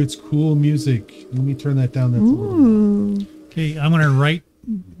cool music. Let me turn that down. That's a little. Okay, I'm going to write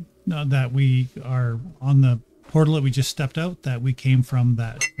that we are on the portal that we just stepped out, that we came from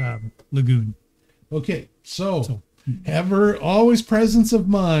that lagoon. Okay, so ever always presence of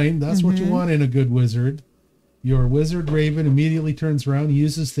mind. That's what you want in a good wizard. Your wizard Raven immediately turns around,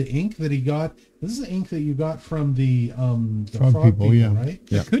 uses the ink that he got. This is the ink that you got from the frog people, yeah. right?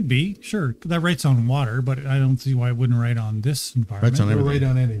 Yeah. It could be, sure. That writes on water, but I don't see why it wouldn't write on this environment. Writes on Or everything. write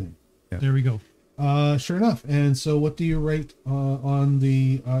on anything. There we go. Sure enough. And so what do you write on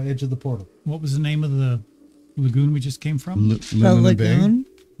the edge of the portal? What was the name of the lagoon we just came from? Lumina Bay.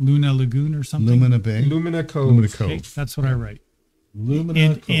 Luna Lagoon or something? Lumina Bay. Lumina Cove. Lumina Okay, Cove. that's what I write.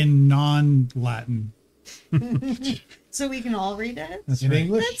 Lumina Cove. In non-Latin. So we can all read it. That's in right.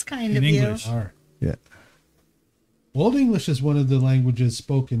 English? That's kind In of English. All right. Yeah. Old English is one of the languages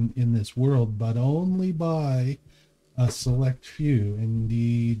spoken in this world, but only by a select few. And do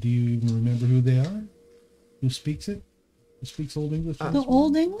you even remember who they are? Who speaks it? Who speaks Old English? in you. this The world?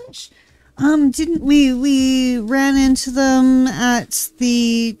 Old English. Didn't we ran into them at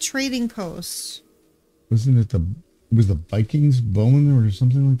the trading post? Wasn't it was the Vikings bowing or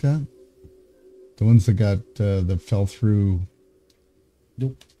something like that? The ones that that fell through.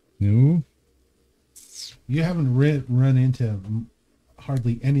 Nope. No. You haven't run into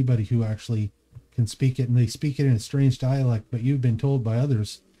hardly anybody who actually can speak it, and they speak it in a strange dialect. But you've been told by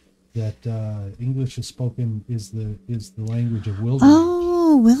others that English is spoken is the language of Wyldermage.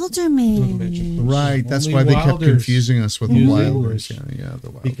 Oh, Wyldermage. Right. That's Only why they kept Wilders confusing us with the use Wilders. English. Yeah, the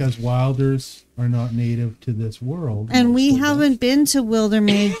Wilders. Because Wilders are not native to this world. And we Most of them. haven't been to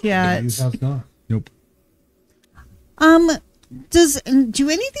Wyldermage yet. You have not. Nope. Do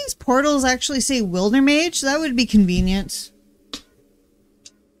any of these portals actually say Wyldermage? That would be convenient.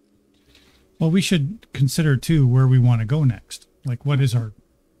 Well, we should consider, too, where we want to go next. Like, what is the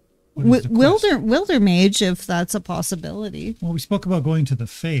quest? Wyldermage, if that's a possibility. Well, we spoke about going to the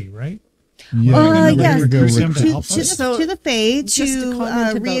Fae, right? Yeah. Yes. Go To, with- help to, us? to the Fae, Just to to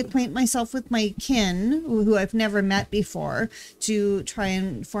comment about- reacquaint myself with my kin, who I've never met before, to try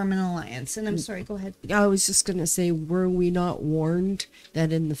and form an alliance. And I'm sorry, go ahead. I was just going to say, were we not warned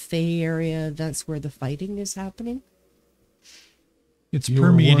that in the Fae area, that's where the fighting is happening? It's You were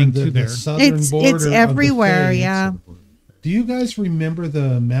permeating warned to that there. the southern It's border of the everywhere, Fae- yeah. Do you guys remember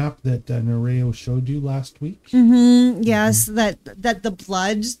the map that Nereo showed you last week? Yes, that the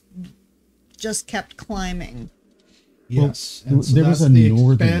blood just kept climbing. Yes. Well, And so there that's was a the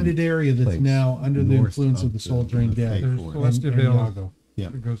northern expanded area that's place now under the north influence of the Soul Drain Dead. There's and Celestial. Yago. Yeah.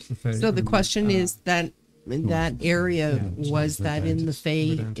 It goes to Fae. So the question is that area, was that in the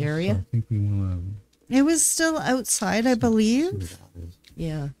Fae area? I think we want It was still outside, I believe.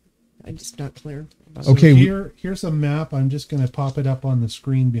 Yeah. I'm just not clear about So Okay, here's a map. I'm just going to pop it up on the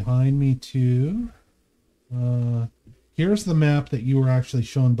screen behind me too. here's the map that you were actually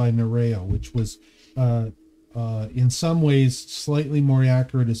shown by Nereo, which was in some ways slightly more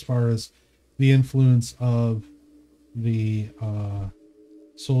accurate as far as the influence of the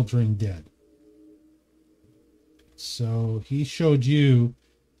Soldiering Dead. So he showed you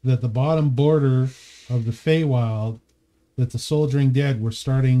that the bottom border of the Feywild, that the Soldiering Dead were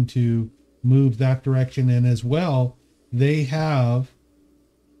starting to move that direction, and as well, they have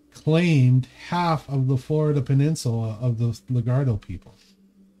claimed half of the Florida Peninsula of the Legardo people.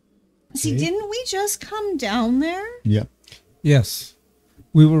 See, Okay. didn't we just come down there? Yep. Yes.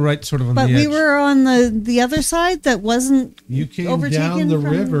 We were right sort of on But the we edge. were on the other side that wasn't You came overtaken down the from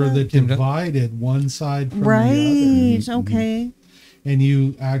river the- that divided one side from the right. other. Okay. And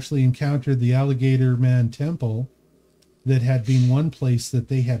you actually encountered the Alligator Man Temple that had been one place that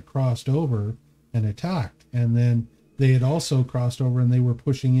they had crossed over and attacked. And then they had also crossed over and they were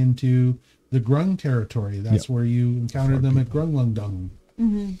pushing into the Grung territory. That's where you encountered them at Grunglundung.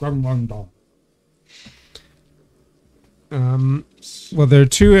 Grunglundung. Well, there are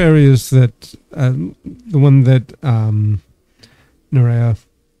two areas that the one that Nereo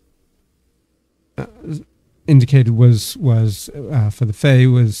indicated was for the Fae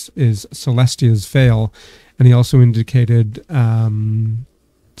is Celestia's Vale, and he also indicated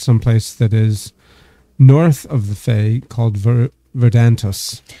someplace that is north of the Fae called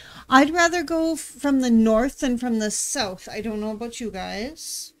Verdantus. I'd rather go from the north than from the south. I don't know about you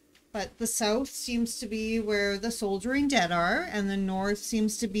guys, but the south seems to be where the Soldiering Dead are, and the north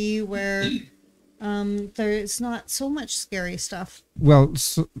seems to be where there's not so much scary stuff. Well,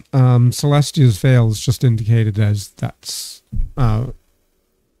 Celestia's Vale is just indicated as that's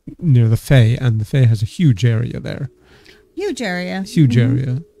near the Fae, and the Fae has a huge area there. Huge area. Huge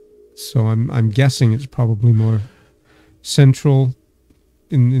area. So I'm guessing it's probably more central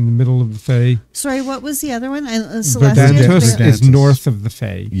in the middle of the Fae. Sorry, what was the other one? Celestia's Verdantus Vale. is north of the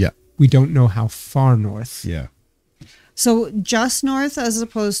Fae. Yeah. We don't know how far north. Yeah. So just north as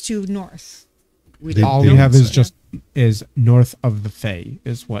opposed to north. All we have is north of the Fae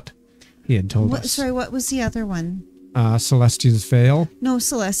is what he had told us. Sorry, what was the other one? Celestia's Vale. No,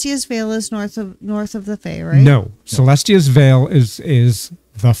 Celestia's Vale is north of the Fae, right? No, Celestia's Vale is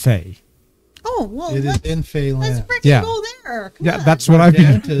the Fae. Oh, well, It is in let's Feyland. freaking Yeah. go there. Come Yeah, on. that's what I've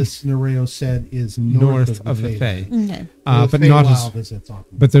been Verdantus, Nereo said, is north of the Fae. Okay. But not as. as it's on.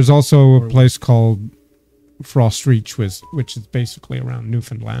 But there's also a place called Frost Reach, which is basically around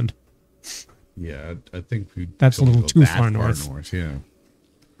Newfoundland. Yeah, I think That's a little too far north. Yeah.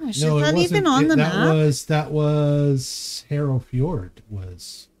 Gosh, is that even on the map? That was Harrow Fjord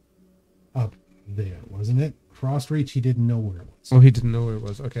was up there, wasn't it? Frost Reach, he didn't know where it was. Oh, he didn't know where it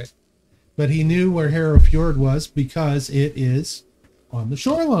was. Okay. But he knew where Harrow Fjord was because it is on the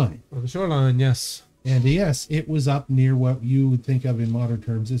shoreline. Well, the shoreline, yes. And yes, it was up near what you would think of in modern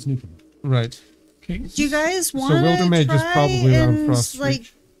terms as Newfoundland. Right. Okay. Do you guys So want to Wyldermage is try probably around and Frost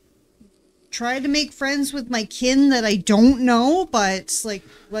Reach. try to make friends with my kin that I don't know, but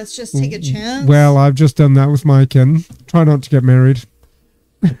let's just take a chance? Well, I've just done that with my kin. Try not to get married.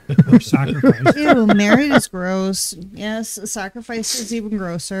 Or sacrifice. Ew, married is gross. Yes, a sacrifice is even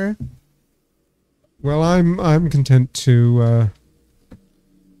grosser. Well, I'm content to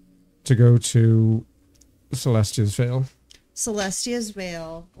go to Celestia's Vale. Celestia's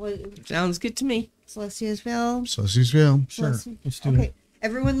Vale. Sounds good to me. Celestia's Vale. Celestia's Vale. Sure. Let's do Okay, it.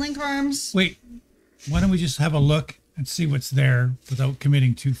 everyone link arms. Wait. Why don't we just have a look and see what's there without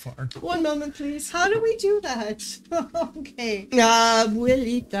committing too far? One moment, please. How do we do that? Okay.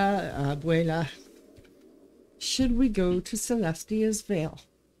 Abuelita, abuela. Should we go to Celestia's Vale?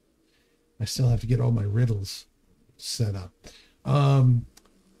 I still have to get all my riddles set up.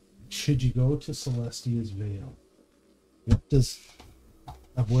 Should you go to Celestia's Vale? What does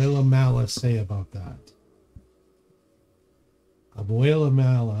Abuela Mala say about that? Abuela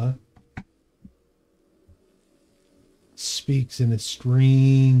Mala speaks in a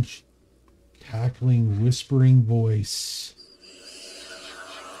strange, cackling, whispering voice.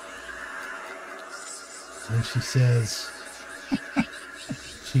 And she says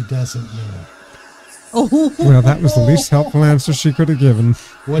she doesn't know. Oh, Well, that was the least helpful answer she could have given.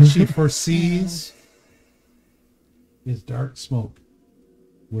 What she foresees is dark smoke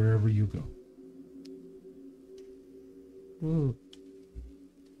wherever you go.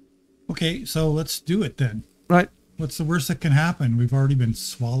 Okay, so let's do it then. Right. What's the worst that can happen? We've already been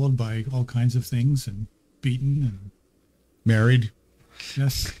swallowed by all kinds of things and beaten, and Married.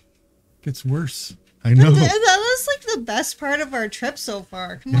 yes, gets worse. I know. that was like the best part of our trip so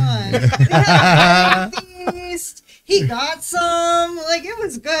far. Come on. We had everything feast. He got some. Like, it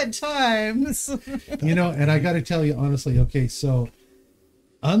was good times. You know, and I got to tell you honestly, okay, so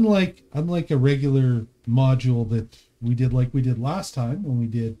unlike a regular module that we did like we did last time when we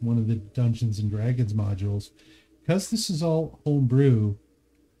did one of the Dungeons and Dragons modules, because this is all homebrew,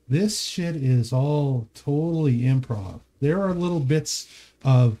 this shit is all totally improv. There are little bits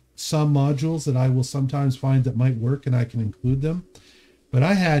of some modules that I will sometimes find that might work and I can include them. But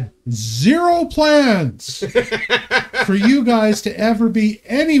I had zero plans for you guys to ever be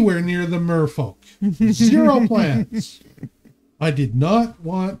anywhere near the merfolk. Zero plans. I did not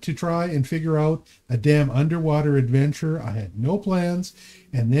want to try and figure out a damn underwater adventure. I had no plans.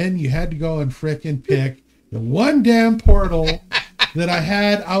 And then you had to go and frickin' pick the one damn portal that I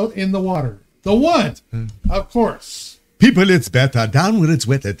had out in the water. The one, of course. People, it's better. Down when it's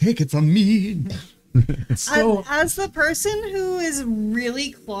wetter. Take it from me. So, as the person who is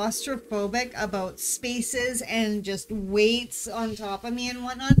really claustrophobic about spaces and just weights on top of me and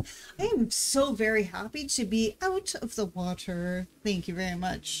whatnot, I am so very happy to be out of the water. Thank you very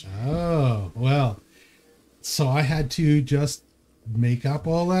much. oh, well. So I had to just make up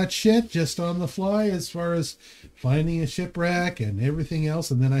all that shit just on the fly as far as finding a shipwreck and everything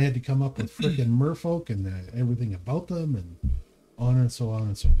else. And then I had to come up with frickin' merfolk and everything about them and on and so on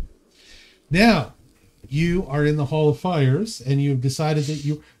and so on. Now, you are in the Hall of Fires, and you've decided that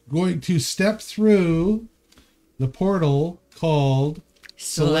you're going to step through the portal called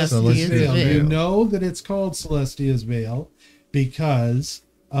Celestia's Veil. You know that it's called Celestia's Veil because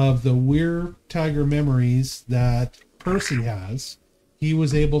of the Weir Tiger memories that Percy has. He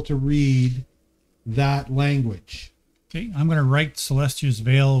was able to read that language. Okay, I'm going to write Celestia's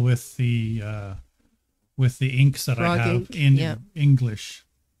Veil with the inks that Frog I have ink, in yeah. English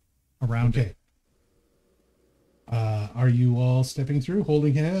around Okay. it. Are you all stepping through,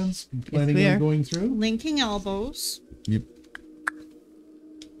 holding hands, planning we on are. going through? Linking elbows. Yep.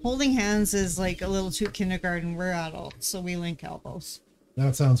 Holding hands is like a little too kindergarten. We're adults, so we link elbows.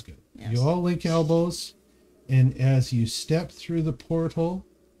 That sounds good. Yes. You all link elbows, and as you step through the portal,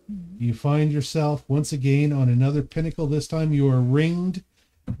 you find yourself once again on another pinnacle. This time you are ringed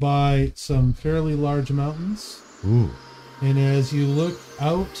by some fairly large mountains. Ooh. And as you look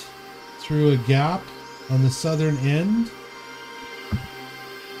out through a gap on the southern end,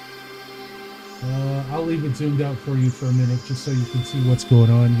 I'll leave it zoomed out for you for a minute just so you can see what's going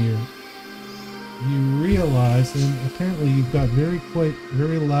on here. You realize, and apparently you've got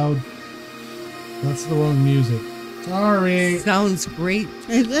very loud, that's the wrong music. Sorry. Sounds great.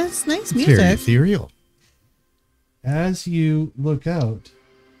 That's nice Very music. ethereal. As you look out,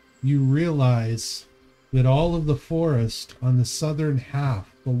 you realize that all of the forest on the southern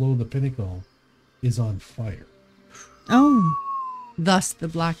half below the pinnacle is on fire. Oh, Thus the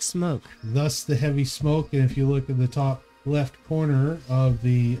black smoke. Thus the heavy smoke. And if you look at the top left corner of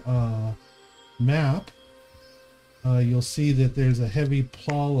the map, you'll see that there's a heavy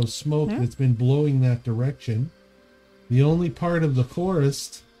pall of smoke that's been blowing that direction. The only part of the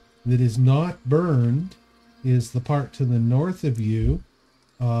forest that is not burned is the part to the north of you,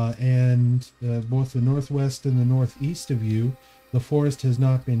 and both the northwest and the northeast of you. The forest has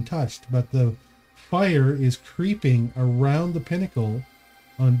not been touched, but the fire is creeping around the pinnacle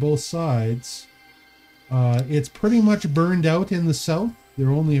on both sides. It's pretty much burned out in the south. There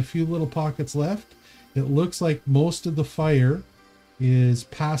are only a few little pockets left. It looks like most of the fire is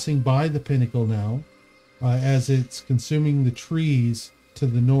passing by the pinnacle now, as it's consuming the trees to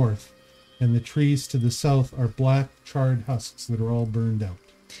the north, and the trees to the south are black charred husks that are all burned out.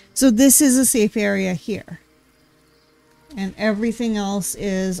 so this is a safe area here. And everything else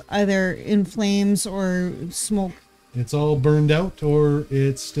is either in flames or smoke. It's all burned out or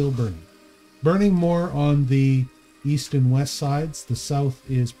it's still burning. Burning more on the east and west sides. The south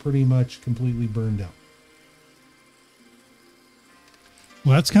is pretty much completely burned out.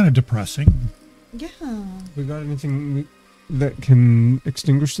 Well, that's kind of depressing. Yeah. We got anything that can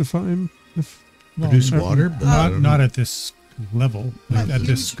extinguish the fire? Produce water? But I don't know. Not at this level, like at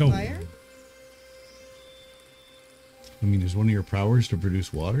this scope. Fire? I mean, is one of your powers to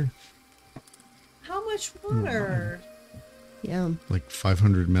produce water? How much water? Yeah. Like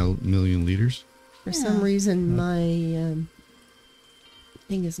 500 million liters? For some reason, my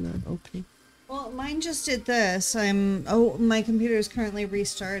thing is not opening. Well, mine just did this. My computer is currently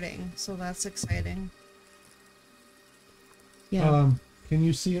restarting, so that's exciting. Yeah. Can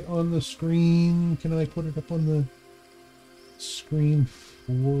you see it on the screen? Can I put it up on the screen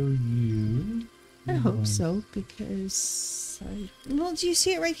for you? I hope so, because Well, do you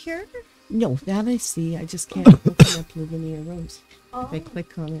see it right here? no, that I see. I just can't open up Luminia Rose. If I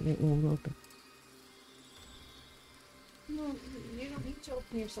click on it, it won't open.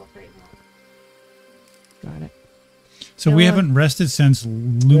 yourself right now. Got it. So we Yeah. haven't rested since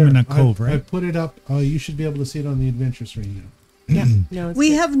Lumina Cove, I right? put it up. You should be able to see it on the adventure screen now. Yeah. No, it's We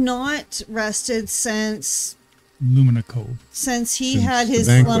good. have not rested since Lumina Cove. he Since had the his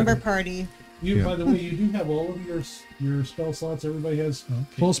banquet. slumber party. You, Yeah. by the way, you do have all of your spell slots. Everybody has Okay.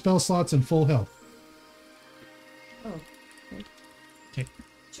 full spell slots and full health. Oh, Okay.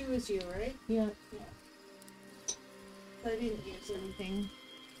 2 is you, right? yeah. I didn't use anything.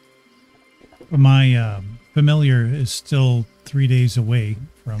 My familiar is still 3 days away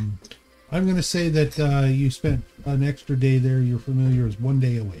from. I'm going to say that you spent an extra day there. Your familiar is 1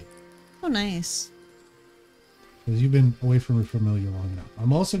 day away Oh, nice. because you've been away from your familiar long enough.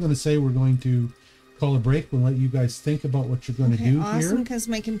 I'm also going to say we're going to call a break. We'll let you guys think about what you're going to Okay, do awesome, here. because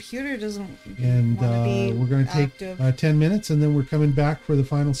my computer doesn't And want to be we're going to take active. 10 minutes, and then we're coming back for the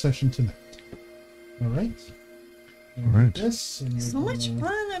final session tonight. All right? All right. This, and So we're much gonna-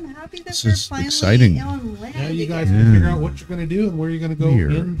 fun. I'm happy that This we're is finally exciting. on land. Now you guys again. can figure Yeah. out what you're going to do and where you're going to go We are-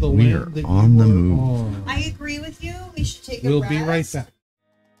 in the we land are that on you the were move. on. I agree with you. We should take a We'll rest. be right back.